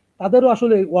রয়েছে, তাদেরও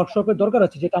আসলে ওয়ার্কশপের দরকার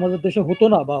আছে, যেটা আমাদের দেশে হতো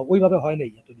না বা ওইভাবে হয়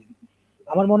নাই এতদিন।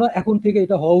 আমার মনে হয় এখন থেকে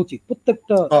এটা হওয়া উচিত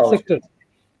প্রত্যেকটা সেক্টর,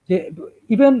 যে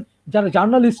ইভেন যারা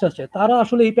জার্নালিস্ট আছে তারা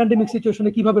আসলে এই প্যান্ডেমিক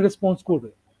সিচুয়েশনে কিভাবে রেসপন্স করবে,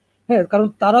 হ্যাঁ, কারণ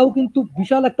তারাও কিন্তু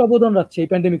বিশাল একটা অবদান রাখছে এই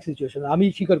প্যান্ডেমিক সিচুয়েশনে। আমি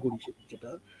স্বীকার করি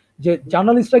যেটা, যে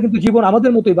জার্নালিস্টরা কিন্তু জীবন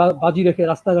আমাদের মতোই বাজি রেখে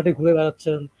রাস্তাঘাটে ঘুরে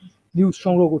বেড়াচ্ছেন, নিউজ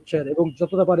সংগ্রহ করছেন এবং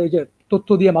যতটা পারে এই যে তথ্য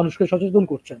দিয়ে মানুষকে সচেতন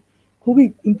করছেন, খুবই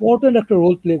ইম্পর্টেন্ট একটা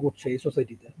রোল প্লে করছে এই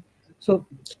সোসাইটিতে। সো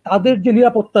তাদের যে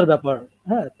নিরাপত্তার ব্যাপার,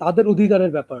 হ্যাঁ, তাদের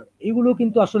অধিকারের ব্যাপার, এগুলো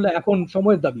কিন্তু আসলে এখন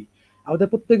সময়ের দাবি। আমাদের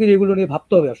প্রত্যেকের এগুলো নিয়ে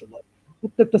ভাবতে হবে আসলে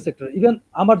প্রত্যেকটা সেক্টর। ইভেন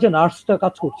আমার যে নার্সটা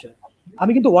কাজ করছে,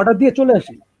 আমি কিন্তু অর্ডার দিয়ে চলে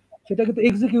আসি, সেটা কিন্তু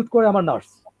এক্সিকিউট করে আমার নার্স,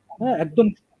 হ্যাঁ, একদম।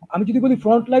 আমি যদি বলি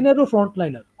ফ্রন্ট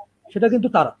লাইনার, সেটা কিন্তু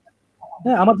তারা,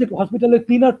 হ্যাঁ, আমার যে হসপিটালের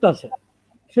ক্লিনারটা আছে,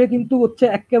 সে কিন্তু হচ্ছে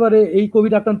একেবারে এই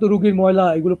কোভিড আক্রান্ত রোগীর ময়লা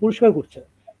এগুলো পরিষ্কার করছে।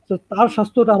 তো তার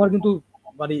স্বাস্থ্যটা আমার কিন্তু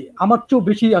মানে আমার চেয়েও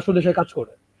বেশি আসলে সে কাজ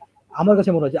করে, আমার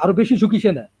কাছে মনে হয় যে আরো বেশি ঝুঁকি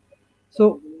সে নেয়। সো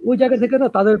ওই জায়গা থেকে না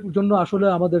তাদের জন্য আসলে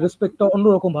আমাদের রেসপেক্টটা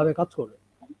অন্যরকম ভাবে কাজ করে।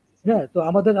 হ্যাঁ, তো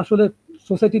আমাদের আসলে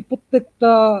সোসাইটির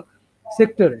প্রত্যেকটা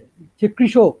সেক্টরে যে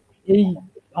কৃষক এই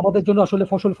আমাদের জন্য আসলে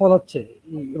ফসল ফলাচ্ছে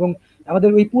এবং আমাদের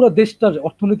এই পুরো দেশটার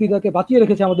অর্থনীতিটাকে বাঁচিয়ে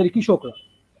রেখেছে আমাদের এই কৃষকরা,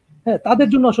 হ্যাঁ, তাদের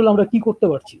জন্য আসলে আমরা কি করতে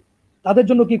পারছি? তাদের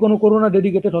জন্য কি কোনো করোনা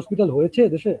ডেডিকেটেড হসপিটাল হয়েছে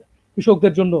দেশে?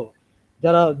 কৃষকদের জন্য,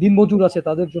 যারা দিনমজুর আছে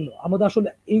তাদের জন্য আমাদের আসলে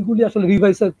এইগুলি আসলে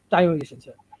রিভাইসের টাইম হয়ে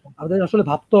এসেছে। আমাদের আসলে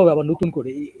ভাবতে হবে আবার নতুন করে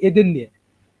এদের নিয়ে।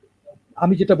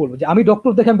 আমি যেটা বলবো যে আমি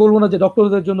ডক্টর দেখে আমি বলবো না যে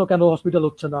ডক্টরদের জন্য কেন হসপিটাল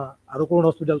হচ্ছে না, আরো কোন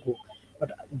হসপিটাল হোক, বাট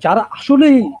যারা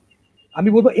আসলেই আমি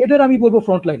বলবো এদের আমি বলবো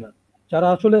ফ্রন্ট লাইনার, যারা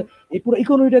আসলে এই পুরো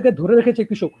ইকোনমিটাকে ধরে রেখেছে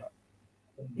কৃষকরা,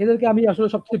 এদেরকে আমি আসলে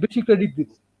সবচেয়ে বেশি ক্রেডিট দিব।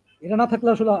 এটা না থাকলে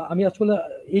আসলে আমি আসলে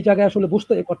এই জায়গায় আসলে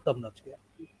বসতে পারতাম না আজকে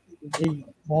এই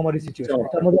মহামারী সিচুয়েশন।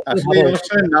 আসলে এই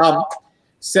অনুষ্ঠানের নাম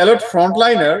স্যালুট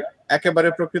ফ্রন্টলাইনার, একেবারে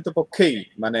প্রকৃতপক্ষেই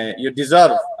মানে you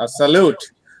deserve a salute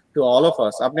to all of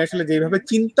us. আপনি আসলে যেভাবে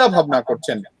চিন্তা ভাবনা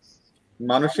করছেন,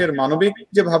 মানুষের মানবিক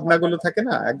যে ভাবনাগুলো থাকে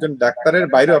না, একজন ডাক্তারের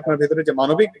বাইরেও আপনার ভেতরে যে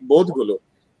মানবিক বোধগুলো,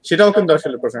 সেটাও কিন্তু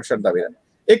আসলে প্রশংসার দাবি।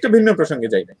 একটু ভিন্ন প্রসঙ্গে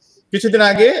যাই। কিছুদিন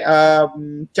আগে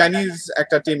চাইনিজ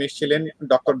একটা টিম এসেছিলেন,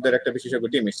 ডক্টরদের একটা বিশেষজ্ঞ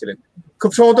টিম এসেছিলেন,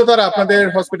 খুব সম্ভবত তারা আপনাদের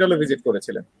হসপিটালে ভিজিট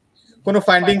করেছিলেন। কোনো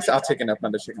ফাইন্ডিংস আছে কিনা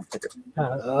আপনাদের সেখান থেকে?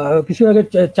 হ্যাঁ, কিছু আগে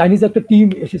চাইনিজ একটা টিম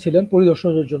এসেছিলেন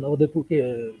পরিদর্শনের জন্য আমাদের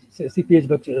সিপিএইচ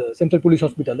বা সেন্ট্রাল পুলিশ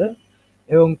হসপিটালে,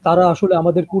 এবং তারা আসলে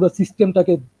আমাদের পুরো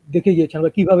সিস্টেমটাকে দেখে গিয়েছেন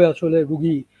আমরা কিভাবে আসলে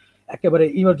রুগী একেবারে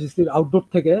ইমার্জেন্সির আউটডোর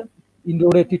থেকে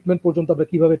ইনডোরে ট্রিটমেন্ট পর্যন্ত আমরা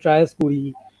কিভাবে ট্রায়াস করি,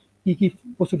 কি কি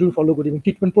প্রসিডিউর ফলো করি এবং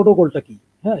ট্রিটমেন্ট প্রোটোকলটা কি,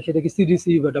 হ্যাঁ, সেটা কি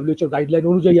সিডিসি বা ডব্লিউএইচও গাইডলাইন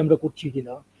অনুযায়ী আমরা করছি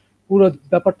কিনা, পুরো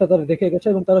ব্যাপারটা তারা দেখে গেছে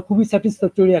এবং তারা খুবই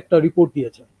স্যাটিসফ্যাক্টরি একটা রিপোর্ট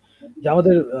দিয়েছে যে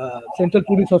আমাদের সেন্ট্রাল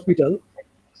পুলিশ হসপিটাল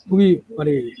খুবই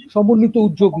মানে সমন্বিত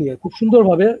উদ্যোগ নিয়ে খুব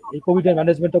সুন্দরভাবে এই কোভিড এর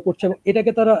ম্যানেজমেন্টটা করছে এবং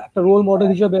এটাকে তারা একটা রোল মডেল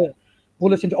হিসেবে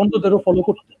বলেছেন যে অন্যদেরও ফলো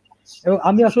করতে। এবং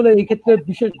আমি আসলে এই ক্ষেত্রে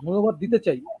বিশেষ ধন্যবাদ দিতে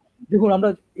চাই দেখুন আমরা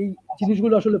এই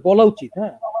জিনিসগুলো আসলে বলা উচিত।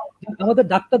 হ্যাঁ, আমাদের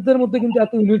ডাক্তারদের মধ্যে কিন্তু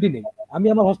এত ইউনিটি নেই। আমি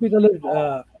আমার হসপিটালের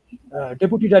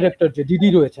ডেপুটি ডাইরেক্টর যে ডিডি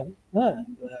রয়েছেন, হ্যাঁ,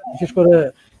 বিশেষ করে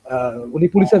উনি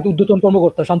পুলিশের ঊর্ধ্বতন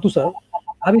কর্মকর্তা শান্তু স্যার,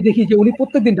 আমি দেখি যে উনি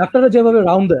প্রত্যেকদিন ডাক্তাররা যেভাবে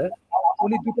রাউন্ড দেয়,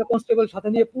 উনি দুটা কনস্টেবল সাথে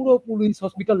নিয়ে পুরো পুলিশ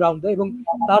হসপিটাল রাউন্ড দেয়, এবং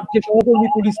তার যে সহকর্মী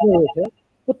পুলিশ রয়েছে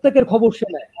প্রত্যেকের খবর সে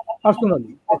নেয়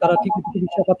পার্সোনালি, তারা ঠিক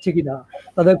চিকিৎসা পাচ্ছে কিনা,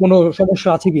 তাদের কোনো সমস্যা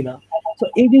আছে কিনা। তো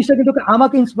এই জিনিসটা কিন্তু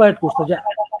আমাকে ইন্সপায়ার করছে যে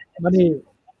মানে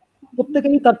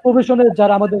প্রত্যেকেই তার প্রফেশনের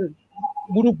যারা আমাদের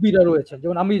মুরব্বীরা রয়েছেন,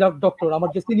 যেমন আমি ডক্টর, আমার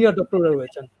যে সিনিয়র ডক্টররা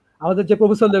রয়েছেন, আমাদের যে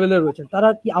প্রফেসর লেভেলে রয়েছেন, তারা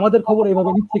কি আমাদের খবর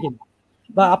এভাবে নিচ্ছে কিনা,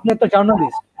 বা আপনি একটা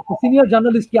জার্নালিস্ট, একটা সিনিয়র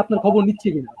জার্নালিস্ট কি আপনার খবর নিচ্ছে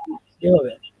কিনা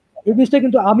এভাবে। এই জিনিসটা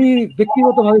কিন্তু আমি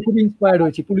ব্যক্তিগতভাবে খুবই ইন্সপায়ার্ড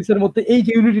হয়েছি পুলিশের মধ্যে এই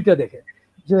যে ইউনিটিটা দেখে,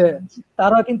 যে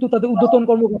তারা কিন্তু তাদের ঊর্ধ্বতন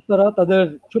কর্মকর্তারা তাদের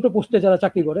ছোট পোস্টে যারা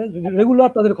চাকরি করে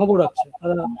রেগুলার তাদের খবর রাখছে,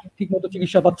 তারা ঠিক মতো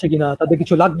চিকিৎসা পাচ্ছে কিনা, তাদের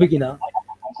কিছু লাগবে কিনা।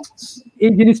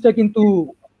 এই জিনিসটা কিন্তু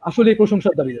আসলে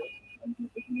প্রশংসার দাবি।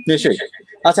 নিশ্চয়ই।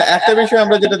 আচ্ছা, একটা বিষয়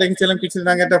আমরা যেটা দেখেছিলাম কিছুদিন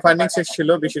আগে, একটা ফাইন্ডিংস এসেছিল,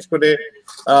 বিশেষ করে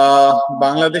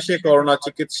বাংলাদেশে করোনা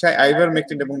চিকিৎসায়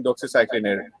আইভারমেকটিন এবং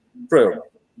ডক্সিসাইক্লিনের প্রয়োগ।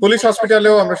 পুলিশ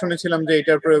হসপিটালেও আমরা শুনেছিলাম যে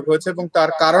এটার প্রয়োগ হয়েছে এবং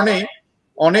তার কারণে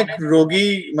অনেক রোগী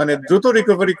মানে দ্রুত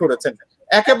রিকভারি করেছেন।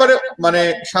 একেবারে মানে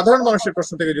সাধারণ মানুষের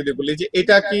প্রশ্ন থেকে যদি বলি যে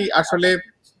এটা কি আসলে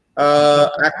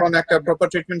এখন একটা প্রপার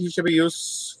ট্রিটমেন্ট হিসেবে ইউজ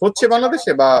হচ্ছে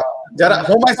বাংলাদেশে, বা যারা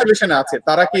হোম আইসোলেশনে আছে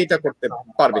তারা কি এটা করতে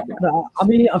পারবে কিনা?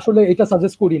 আমি আসলে এটা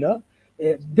সাজেস্ট করি না।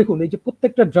 দেখুন এই যে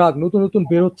প্রত্যেকটা ড্রাগ নতুন নতুন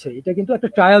বের হচ্ছে, এটা কিন্তু একটা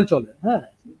ট্রায়াল চলে। হ্যাঁ,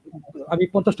 আমি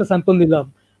 50টা স্যাম্পল নিলাম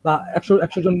বা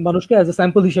 100 জন মানুষকে অ্যাজ এ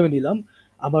স্যাম্পল হিসেবে নিলাম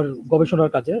আমার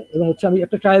গবেষণার কাজে, এবং হচ্ছে আমি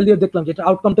একটা ট্রায়াল দিয়ে দেখলাম যে এটা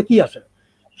আউটকামটা কি আসে।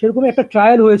 সেরকমই একটা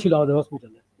ট্রায়াল হয়েছিল আমাদের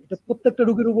হসপিটালে, এটা প্রত্যেকটা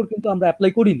রোগীর উপর কিন্তু আমরা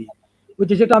অ্যাপ্লাই করিনি। ওই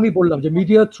যে যেটা আমি বললাম যে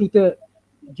মিডিয়ার থ্রুতে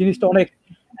জিনিসটা অনেক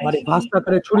মানে ভাস্ট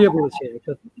আকারে ছড়িয়ে পড়েছে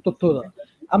একটা তথ্য।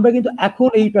 আমরা কিন্তু এখন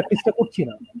এই প্র্যাকটিসটা করছি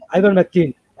না, আইভারমেকটিন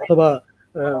অথবা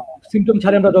সিমটম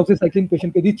ছাড়া আমরা ডক্সিসাইক্লিন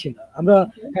পেশেন্টকে দিচ্ছি না। আমরা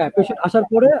হ্যাঁ, পেশেন্ট আসার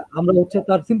পরে আমরা হচ্ছে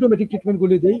তার সিমটোমেটিক ট্রিটমেন্ট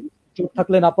গুলি দেই, চোট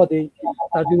থাকলে নাপা দেই,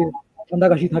 তার যদি ঠান্ডা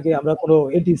কাশি থাকে আমরা কোনো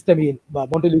অ্যান্টিহিস্টামিন বা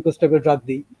মন্টেলিউকোস টাইপের ড্রাগ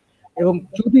দিই, এবং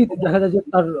যদি দেখা যায় যে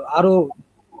তার আরো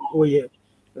ওই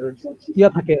ইয়া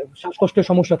থাকে, শ্বাসকষ্টের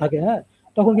সমস্যা থাকে, হ্যাঁ,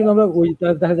 তখন কিন্তু আমরা ওই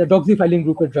দেখা যায় ডক্সিফাইলিং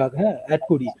গ্রুপের ড্রাগ হ্যাঁ অ্যাড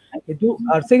করি। কিন্তু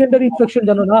আর সেকেন্ডারি ইনফেকশন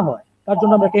যেন না হয় তার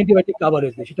জন্য আমরা অ্যান্টিবায়োটিক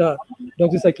কাভারেজ দিই, সেটা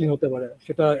ডক্সিসাইক্লিন হতে পারে,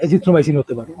 সেটা এজিথ্রোমাইসিন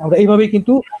হতে পারে। আমরা এইভাবেই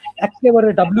কিন্তু একেবারে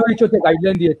WHO যে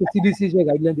গাইডলাইন দিয়েছে, CDC যে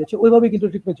গাইডলাইন দিয়েছে, ওইভাবেই কিন্তু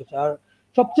ট্রিটমেন্ট হচ্ছে। আর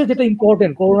সবচেয়ে যেটা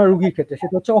ইম্পর্টেন্ট করোনা রোগীর ক্ষেত্রে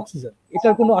সেটা হচ্ছে অক্সিজেন।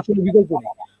 এটার কোনো আসলে বিকল্প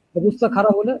নেই। অবস্থা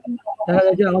খারাপ হলে দেখা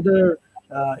যায় যে আমাদের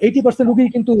 80% রোগী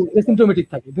কিন্তু এসিমটোমেটিক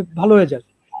থাকে, ভালো হয়ে যায়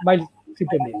মাইল্ড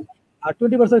সিমটম নিয়ে। আর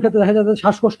 20% ক্ষেত্রে দেখা যায়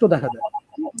শ্বাসকষ্ট দেখা দেয়,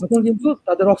 তখন কিন্তু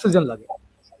তাদের অক্সিজেন লাগে।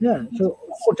 হ্যাঁ,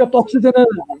 পর্যাপ্ত অক্সিজেনের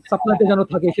সাপ্লাইটা যেন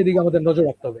থাকে সেদিকে আমাদের নজর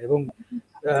রাখতে হবে। এবং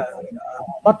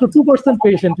মাত্র 2%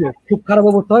 পেশেন্টের খুব খারাপ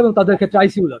অবস্থা হয় এবং তাদের ক্ষেত্রে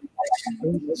আইসিইউ লাগে,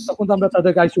 তখন তো আমরা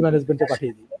তাদেরকে আইসিইউ ম্যানেজমেন্টে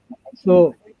পাঠিয়ে দিই। তো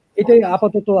এটাই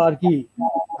আপাতত আর কি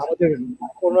আমাদের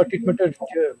করোনা ট্রিটমেন্টের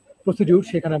যে প্রসিডিউর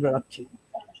সেখানে আমরা রাখছি,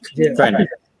 যে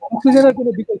অক্সিজেনের কোনো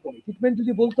বিকল্প নেই। ট্রিটমেন্ট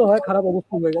যদি বলতে হয় খারাপ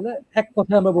অবস্থা হয়ে গেলে এক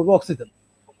কথায় আমরা বলবো অক্সিজেন।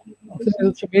 অক্সিজেন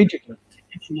হচ্ছে মেইন ট্রিটমেন্ট।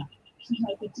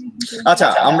 আচ্ছা,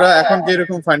 আমরা এখন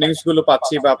যেরকম ফাইন্ডিংস গুলো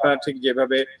পাচ্ছি বা আপনারা ঠিক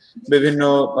যেভাবে বিভিন্ন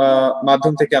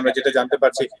মাধ্যম থেকে আমরা যেটা জানতে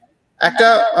পারছি, একটা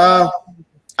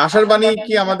আশার বাণী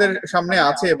কি আমাদের সামনে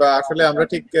আছে, বা আসলে আমরা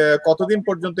ঠিক কতদিন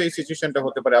পর্যন্ত এই সিচুয়েশনটা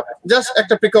হতে পারে? জাস্ট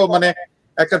একটা মানে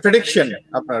একটা প্রেডিকশন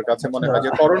আপনার কাছে মনে হয় যে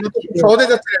করোনা তো সহজে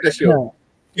যাচ্ছে এটা শিওর,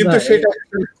 কিন্তু সেটা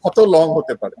কত লং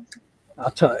হতে পারে?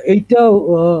 আচ্ছা,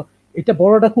 এটা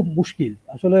বলাটা খুব মুশকিল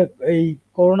আসলে। এই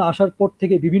করোনা আসার পর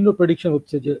থেকে বিভিন্ন প্রেডিকশন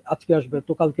হচ্ছে যে আজকে আসবে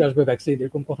তো কালকে আসবে ভ্যাকসিন,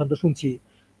 এরকম কথা আমরা শুনছি।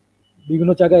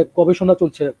 বিভিন্ন জায়গায় গবেষণা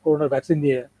চলছে করোনার ভ্যাকসিন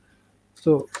নিয়ে।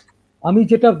 তো আমি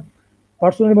যেটা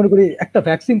পার্সোনালি মনে করি, একটা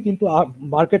ভ্যাকসিন কিন্তু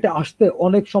মার্কেটে আসতে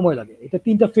অনেক সময় লাগে। এটা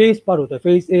 3টা ফেজ পার হতে,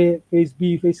 phase A, phase B,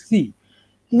 phase C।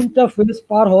 3টা ফেজ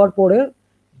পার হওয়ার পরে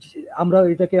আমরা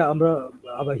এটাকে আমরা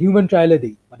হিউম্যান ট্রায়ালে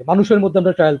দিই, মানে মানুষের মধ্যে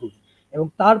আমরা ট্রায়াল করি, এবং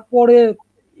তারপরে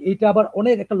এটা আবার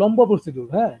অনেক একটা লম্বা প্রসিডিউর।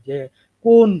 হ্যাঁ, যে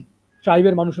কোন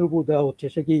ট্রাইবের মানুষের উপর দেওয়া হচ্ছে,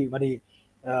 সে কি মানে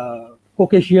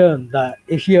কোকেশিয়ান বা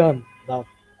এশিয়ান বা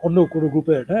অন্য কোনো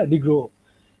গ্রুপের, হ্যাঁ, নিগ্রো।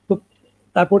 তো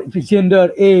তারপর জেন্ডার,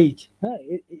 এজ, হ্যাঁ,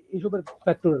 এইসবের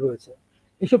ফ্যাক্টর রয়েছে।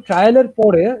 এইসব ট্রায়ালের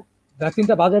পরে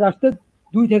ভ্যাকসিনটা বাজারে আসতে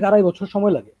 2 থেকে 2.5 বছর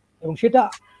সময় লাগে, এবং সেটা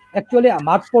অ্যাকচুয়ালি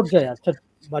মাঠ পর্যায়ে আচ্ছা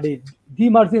মানে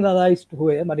ডিমার্জিনালাইজড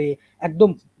হয়ে মানে একদম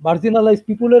মার্জিনালাইজ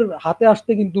পিপুলের হাতে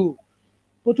আসতে কিন্তু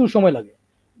প্রচুর সময় লাগে।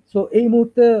 সো এই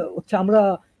মুহূর্তে হচ্ছে আমরা,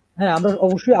 হ্যাঁ, আমরা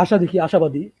অবশ্যই আশা দেখি,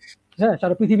 আশাবাদী। হ্যাঁ,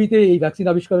 সারা পৃথিবীতে এই ভ্যাকসিন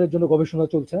আবিষ্কারের জন্য গবেষণা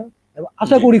চলছে, এবং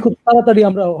আশা করি খুব তাড়াতাড়ি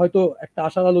আমরা হয়তো একটা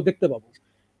আশার আলো দেখতে পাবো।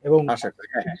 এবং আশা করি,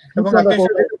 হ্যাঁ। এবং আপনি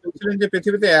বলছিলেন যে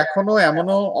পৃথিবীতে এখনো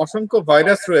এমনও অসংখ্য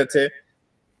ভাইরাস রয়েছে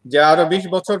যে আরো 20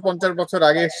 বছর 50 বছর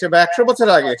আগে এসছে বা 100 বছর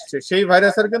আগে এসছে, সেই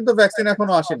ভাইরাসের কিন্তু ভ্যাকসিন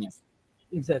এখনো আসেনি।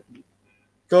 এক্স্যাক্টলি।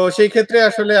 তো সেই ক্ষেত্রে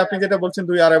আসলে আপনি যেটা বলছেন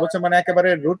 2-2.5 বছর মানে একেবারে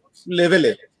রুট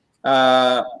লেভেলে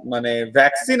মানে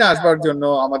ভ্যাকসিন আসবার জন্য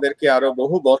আমাদেরকে আরো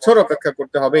বহু বছর অপেক্ষা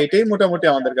করতে হবে, এটাই মোটামুটি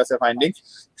আমাদের কাছে ফাইন্ডিং।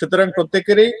 সুতরাং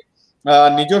প্রত্যেকেরই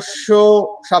নিজস্ব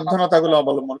সাবধানতাগুলো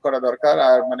অবলম্বন করা দরকার।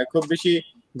 আর মানে খুব বেশি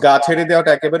গা ছেড়ে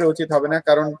দেওয়াটা একেবারে উচিত হবে না,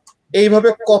 কারণ এইভাবে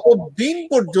কতদিন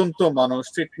পর্যন্ত মানুষ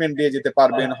ট্রিটমেন্ট দিয়ে যেতে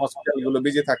পারবেন, হসপিটালগুলো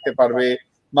বিজি থাকতে পারবে,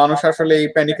 মানুষ আসলে এই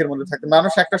প্যানিকের মধ্যে থাকে।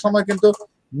 মানুষ একটা সময় কিন্তু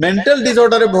মেন্টাল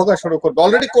ডিসঅর্ডারে ভোগা শুরু করবে,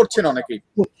 অলরেডি করছেন অনেকেই।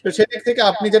 তো সেদিক থেকে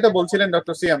আপনি যেটা বলছিলেন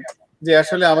ডক্টর সিয়াম, যে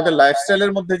আসলে আমাদের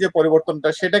লাইফস্টাইলের মধ্যে যে পরিবর্তনটা,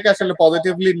 সেটাকে আসলে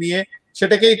পজিটিভলি নিয়ে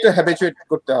সেটাকে একটু হ্যাবিচুয়েট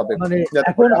করতে হবে। মানে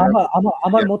এখন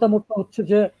আমার মতামতটা হচ্ছে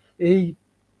যে এই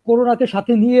করোনাকে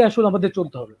সাথে নিয়ে আসলে আমাদের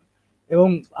চলতে হবে, এবং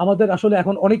আমাদের আসলে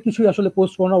এখন অনেক কিছুই আসলে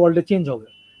পোস্ট করোনা ওয়ার্ল্ডে চেঞ্জ হবে।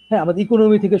 হ্যাঁ, আমাদের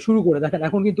ইকোনমি থেকে শুরু করে দেখেন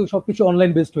এখন কিন্তু সবকিছু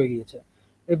অনলাইন বেসড হয়ে গিয়েছে।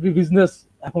 এভরি বিজনেস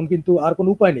এখন কিন্তু আর কোনো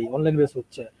উপায় নেই, অনলাইন বেস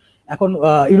হচ্ছে। এখন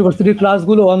ইউনিভার্সিটির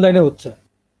ক্লাসগুলো অনলাইনে হচ্ছে।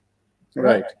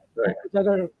 রাইট,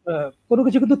 জায়গার কোনো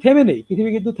কিছু কিন্তু থেমে নেই, পৃথিবী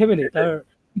কিন্তু থেমে নেই, তার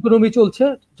ইকোনমি চলছে,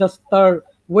 জাস্ট তার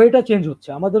ওয়েটা চেঞ্জ হচ্ছে।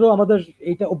 আমাদেরও আমাদের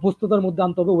এইটা অভ্যস্ততার মধ্যে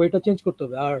আনতে হবে, ওয়েটা চেঞ্জ করতে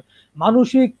হবে, আর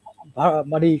মানসিক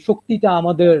মানে শক্তিটা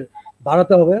আমাদের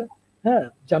বাড়াতে হবে। হ্যাঁ,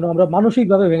 যেন আমরা মানসিক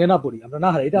ভাবে ভেঙে না পড়ি, আমরা না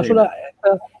হারাই। এটা আসলে একটা,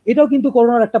 এটাও কিন্তু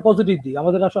করোনার একটা পজিটিভ দিক।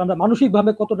 আমাদের আসলে আমরা মানসিক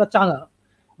ভাবে কতটা চাঙা,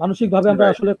 মানসিক ভাবে আমরা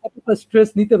আসলে কতটা স্ট্রেস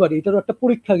নিতে পারি, এটারও একটা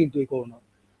পরীক্ষা কিন্তু এই করোনা।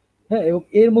 হ্যাঁ, এবং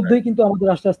এর মধ্যেই কিন্তু আমাদের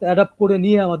আস্তে আস্তে অ্যাডাপ্ট করে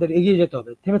নিয়ে আমাদের এগিয়ে যেতে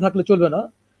হবে, থেমে থাকলে চলবে না,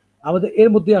 আমাদের এর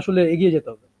মধ্যে আসলে এগিয়ে যেতে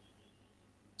হবে।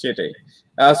 সেটাই।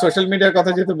 সোশ্যাল মিডিয়ার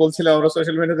কথা যেহেতু বলছিলাম, আমরা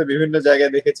সোশ্যাল মিডিয়াতে বিভিন্ন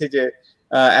জায়গায় দেখেছি যে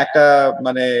একটা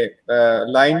মানে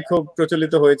লাইন খুব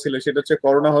প্রচলিত হয়েছিল, সেটা হচ্ছে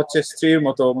করোনা হচ্ছে স্ত্রীর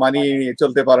মতো, মানিয়ে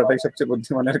চলতে পারাটাই সবচেয়ে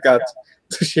বুদ্ধিমানের কাজ।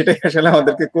 তো সেটাই আসলে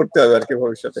আমাদেরকে করতে হবে আর কি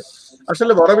ভবিষ্যতে।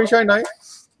 আসলে বড় বিষয় নয়,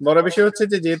 বড় বিষয় হচ্ছে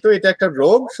যে যেহেতু এটা একটা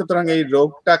রোগ, সুতরাং এই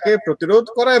রোগটাকে প্রতিরোধ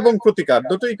করা এবং প্রতিকার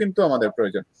দুটোই কিন্তু আমাদের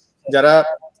প্রয়োজন। যারা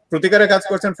প্রতিকারের কাজ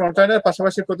করছেন ফ্রন্টলাইনের,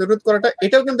 পাশাপাশি প্রতিরোধ করাটা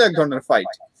এটাও কিন্তু এক ধরনের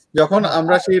ফাইট। যখন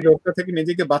আমরা সেই রোগটা থেকে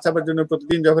নিজেকে বাঁচাবার জন্য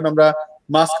প্রতিদিন যখন আমরা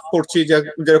মাস্ক পরছি,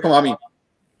 যেরকম আমি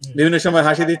বিভিন্ন সময়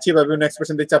হাসি দিচ্ছি বা বিভিন্ন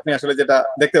এক্সপ্রেশন দিচ্ছি, আপনি আসলে যেটা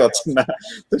দেখতে পাচ্ছেন না,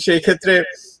 তো সেই ক্ষেত্রে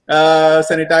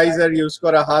স্যানিটাইজার ইউজ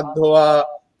করা, হাত ধোয়া,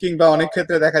 কিংবা অনেক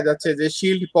ক্ষেত্রে দেখা যাচ্ছে যে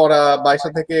শিল্ড পরা, বাসা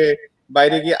থেকে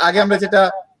বাইরে গিয়ে আগে আমরা যেটা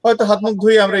হয়তো হাত মুখ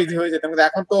ধুয়ে আমরা ইজি হয়ে যেতাম, কিন্তু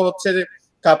এখন তো হচ্ছে যে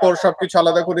কাপড় সবকিছু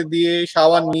আলাদা করে দিয়ে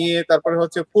শাওয়ার নিয়ে তারপরে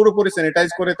হচ্ছে পুরোপুরি স্যানিটাইজ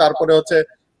করে তারপরে হচ্ছে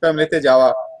ফ্যামিলিতে যাওয়া।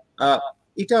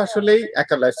 এটা আসলেই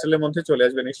একটা লাইফস্টাইলের মধ্যে চলে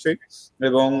আসবে নিশ্চয়ই।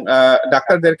 এবং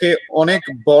ডাক্তারদেরকে অনেক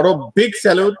বড় big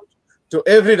salute to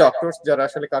every doctors যারা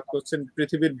আসলে কাজ করছেন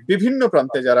পৃথিবীর বিভিন্ন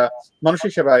প্রান্তে, যারা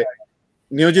মানুষের সেবায়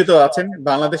নিয়োজিত আছেন।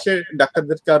 বাংলাদেশের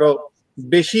ডাক্তারদেরকে আরো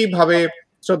বেশি ভাবে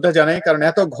শ্রদ্ধা জানাই, কারণ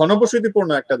এত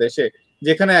ঘনবসতিপূর্ণ একটা দেশে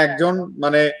যেখানে একজন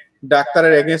মানে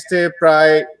ডাক্তারের এগেনস্টে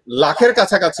প্রায় লাখের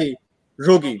কাছাকাছি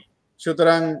রোগী,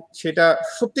 সুতরাং সেটা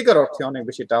সত্যিকার অর্থে অনেক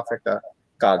বেশি টাফ একটা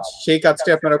কাজ। সেই কাজটি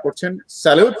আপনারা করছেন।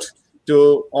 Salute to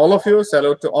all of you,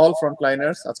 salute to all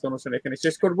ফ্রন্টলাইনার্স। আজকে অনুষ্ঠান এখানে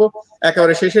শেষ করব।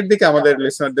 একেবারে শেষের দিকে আমাদের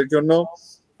লিসনারদের জন্য,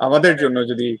 আমাদের জন্য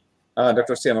যদি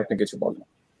ডক্টর সিয়াম আপনি কিছু বলেন।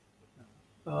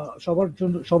 সবার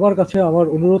জন্য, সবার কাছে আমার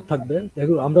অনুরোধ থাকবে,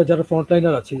 দেখুন আমরা যারা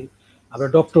ফ্রন্টলাইনার আছি, আমরা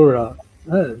ডক্টররা,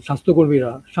 হ্যাঁ,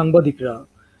 স্বাস্থ্যকর্মীরা, সাংবাদিকরা,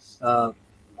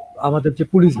 আমাদের যে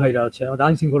পুলিশ ভাইরা আছে, আমাদের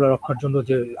আইন শৃঙ্খলা রক্ষার জন্য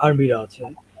যে আর্মিরা আছে,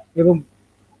 এবং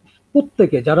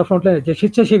প্রত্যেকে যারা ফ্রন্টলাইনে যে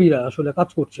স্বেচ্ছাসেবীরা আসলে কাজ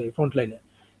করছে ফ্রন্টলাইনে,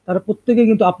 তারা প্রত্যেকে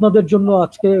কিন্তু আপনাদের জন্য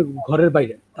আজকে ঘরের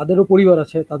বাইরে, তাদেরও পরিবার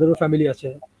আছে, তাদেরও ফ্যামিলি আছে,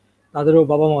 তাদেরও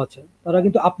বাবা মা আছে, তারা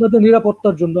কিন্তু আপনাদের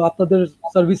নিরাপত্তার জন্য, আপনাদের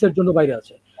সার্ভিসের জন্য বাইরে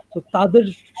আছে। তো তাদের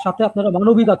সাথে আপনারা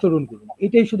মানবিক আচরণ করুন,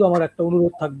 এটাই শুধু আমার একটা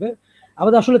অনুরোধ থাকবে।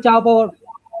 আমাদের আসলে চাওয়া পাওয়ার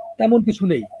তেমন কিছু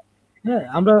নেই। হ্যাঁ,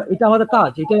 আমরা, এটা আমাদের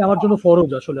কাজ, এটাই আমার জন্য ফরজ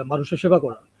আসলে মানুষের সেবা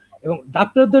করা। এবং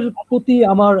ডাক্তারদের প্রতি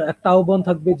আমার একটা আহ্বান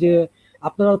থাকবে যে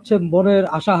আপনারা হচ্ছে মনের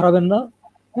আশা হারাবেন না।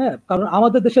 হ্যাঁ, কারণ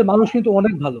আমাদের দেশের মানুষ কিন্তু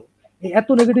অনেক ভালো। এই এত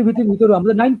নেগেটিভিটির ভিতরে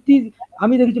আমাদের 90,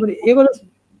 আমি দেখেছি মানে এভারেজ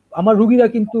আমার রুগীরা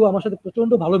কিন্তু আমার সাথে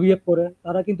প্রচন্ড ভালো বিহেভ করে।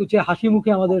 তারা কিন্তু যে হাসি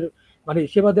মুখে আমাদের মানে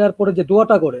সেবা দেওয়ার পরে যে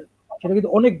দোয়াটা করে, সেটা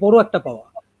কিন্তু অনেক বড় একটা পাওয়া।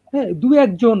 হ্যাঁ, দুই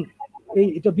একজন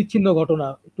এটা বিচ্ছিন্ন ঘটনা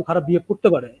একটু খারাপ বিহেভ করতে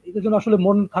পারে, এটার জন্য আসলে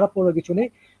মন খারাপ করার কিছু নেই।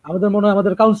 আমাদের মনে হয়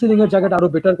আমাদের কাউন্সিলিং এর জায়গাটা আরো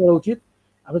বেটার করা উচিত।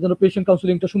 আমরা যেন পেশেন্ট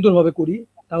কাউন্সিলিংটা সুন্দরভাবে করি,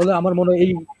 তাহলে আমার মনে হয়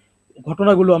এই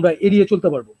ঘটনাগুলো আমরা এড়িয়ে চলতে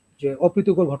পারবো, যে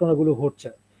অপ্রীতিকর ঘটনাগুলো ঘটছে।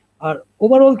 আর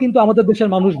ওভারঅল কিন্তু আমাদের দেশের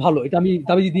মানুষ ভালো, এটা আমি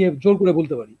দাবি দিয়ে জোর করে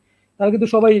বলতে পারি। তারা কিন্তু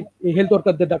সবাই হেলথ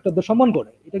ওয়ার্কারদের, ডাক্তারদের সম্মান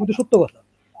করে, এটা কিন্তু সত্য কথা।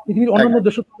 পৃথিবীর অন্যান্য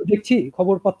দেশে দেখছি,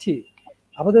 খবর পাচ্ছি,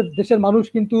 আমাদের দেশের মানুষ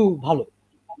কিন্তু ভালো,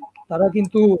 তারা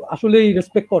কিন্তু আসলেই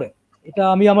রেসপেক্ট করে। এটা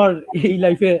আমি আমার এই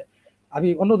লাইফে আমি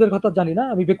অন্যদের কথা জানি না,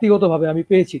 আমি ব্যক্তিগতভাবে আমি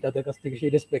পেয়েছি তাদের কাছ থেকে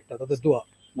সেই রেসপেক্টটা, তাদের দোয়া।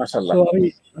 মাশাআল্লাহ। তো আমি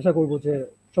আশা করবো যে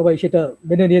সবাই সেটা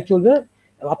মেনে নিয়ে চলবে।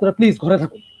 আপনারা প্লিজ ঘরে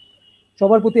থাকুন।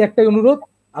 সবার প্রতি একটাই অনুরোধ,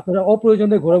 আপনারা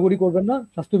অপ্রয়োজনে ঘোরাঘুরি করবেন না,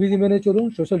 স্বাস্থ্যবিধি মেনে চলুন,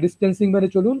 সোশ্যাল ডিস্টেন্সিং মেনে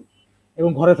চলুন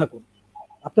এবং ঘরে থাকুন।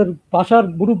 আপনার বাসার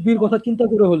মুরব্বীর কথা চিন্তা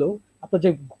করে হলেও, আপনার যে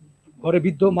ঘরে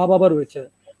বৃদ্ধ মা বাবা রয়েছে,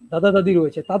 দাদা দাদি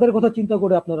রয়েছে, তাদের কথা চিন্তা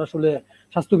করে আপনারা আসলে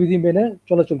স্বাস্থ্যবিধি মেনে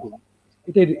চলাচল করুন।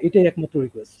 এটাই একমাত্র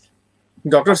রিকোয়েস্ট।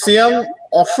 ডক্টর সিয়াম,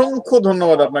 অসংখ্য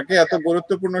ধন্যবাদ আপনাকে, এত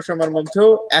গুরুত্বপূর্ণ সময়ের মধ্যেও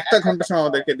 1 ঘন্টা সময়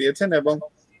আমাদেরকে দিয়েছেন। এবং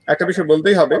একটা বিষয়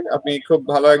বলতেই হবে, আপনি খুব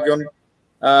ভালো একজন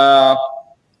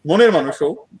মনের মানুষও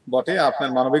বটে। আপনার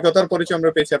মানবিকতার পরিচয়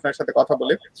আমরা পেয়েছি আপনার সাথে কথা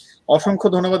বলে। অসংখ্য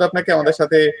ধন্যবাদ আপনাকে আমাদের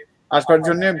সাথে আসবার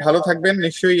জন্য। ভালো থাকবেন,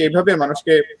 নিশ্চয়ই এইভাবে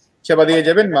মানুষকে সেবা দিয়ে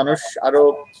যাবেন, মানুষ আরো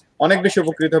অনেক বেশি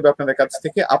উপকৃত হবে আপনাদের কাছ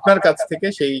থেকে। আপনার কাছ থেকে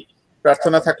সেই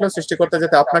প্রার্থনা থাকলো, সৃষ্টিকর্তা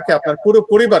যাতে আপনাকে আপনার পুরো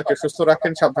পরিবারকে সুস্থ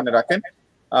রাখেন, সাবধানে রাখেন।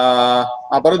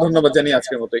 আবারও ধন্যবাদ জানিয়ে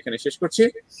আজকের মতো এখানে শেষ করছি।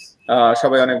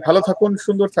 সবাই অনেক ভালো থাকুন,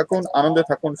 সুন্দর থাকুন, আনন্দে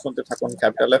থাকুন, শুনতে থাকুন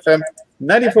ক্যাপিটাল FM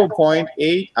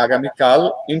 94.8। আগামীকাল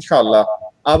ইনশাআল্লাহ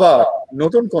আবার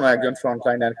নতুন কোন একজন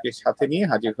ফ্রন্টলাইনারকে সাথে নিয়ে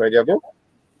হাজির হয়ে যাব।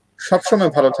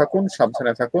 সবসময় ভালো থাকুন,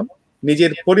 সাবধানে থাকুন,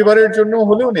 নিজের পরিবারের জন্য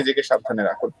হলেও নিজেকে সাবধানে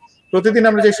রাখুন। প্রতিদিন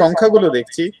আমরা যে সংখ্যাগুলো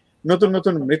দেখছি, নতুন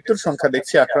নতুন মৃত্যুর সংখ্যা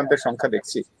দেখছি, আক্রান্তের সংখ্যা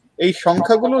দেখছি, এই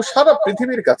সংখ্যাগুলো সারা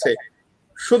পৃথিবীর কাছে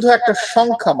শুধু একটা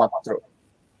সংখ্যা মাত্র,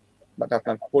 বাট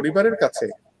আপনার পরিবারের কাছে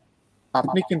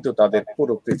আপনি কিন্তু তাদের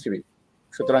পুরো পৃথিবী।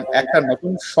 সুতরাং একটা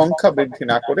নতুন সংখ্যা বৃদ্ধি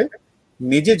না করে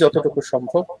নিজে যতটুকু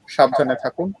সম্ভব সাবধানে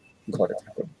থাকুন, ঘরে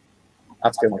থাকুন।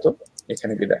 আজকের মতো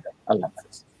এখানে বিদায়। আল্লাহ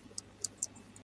হাফেজ।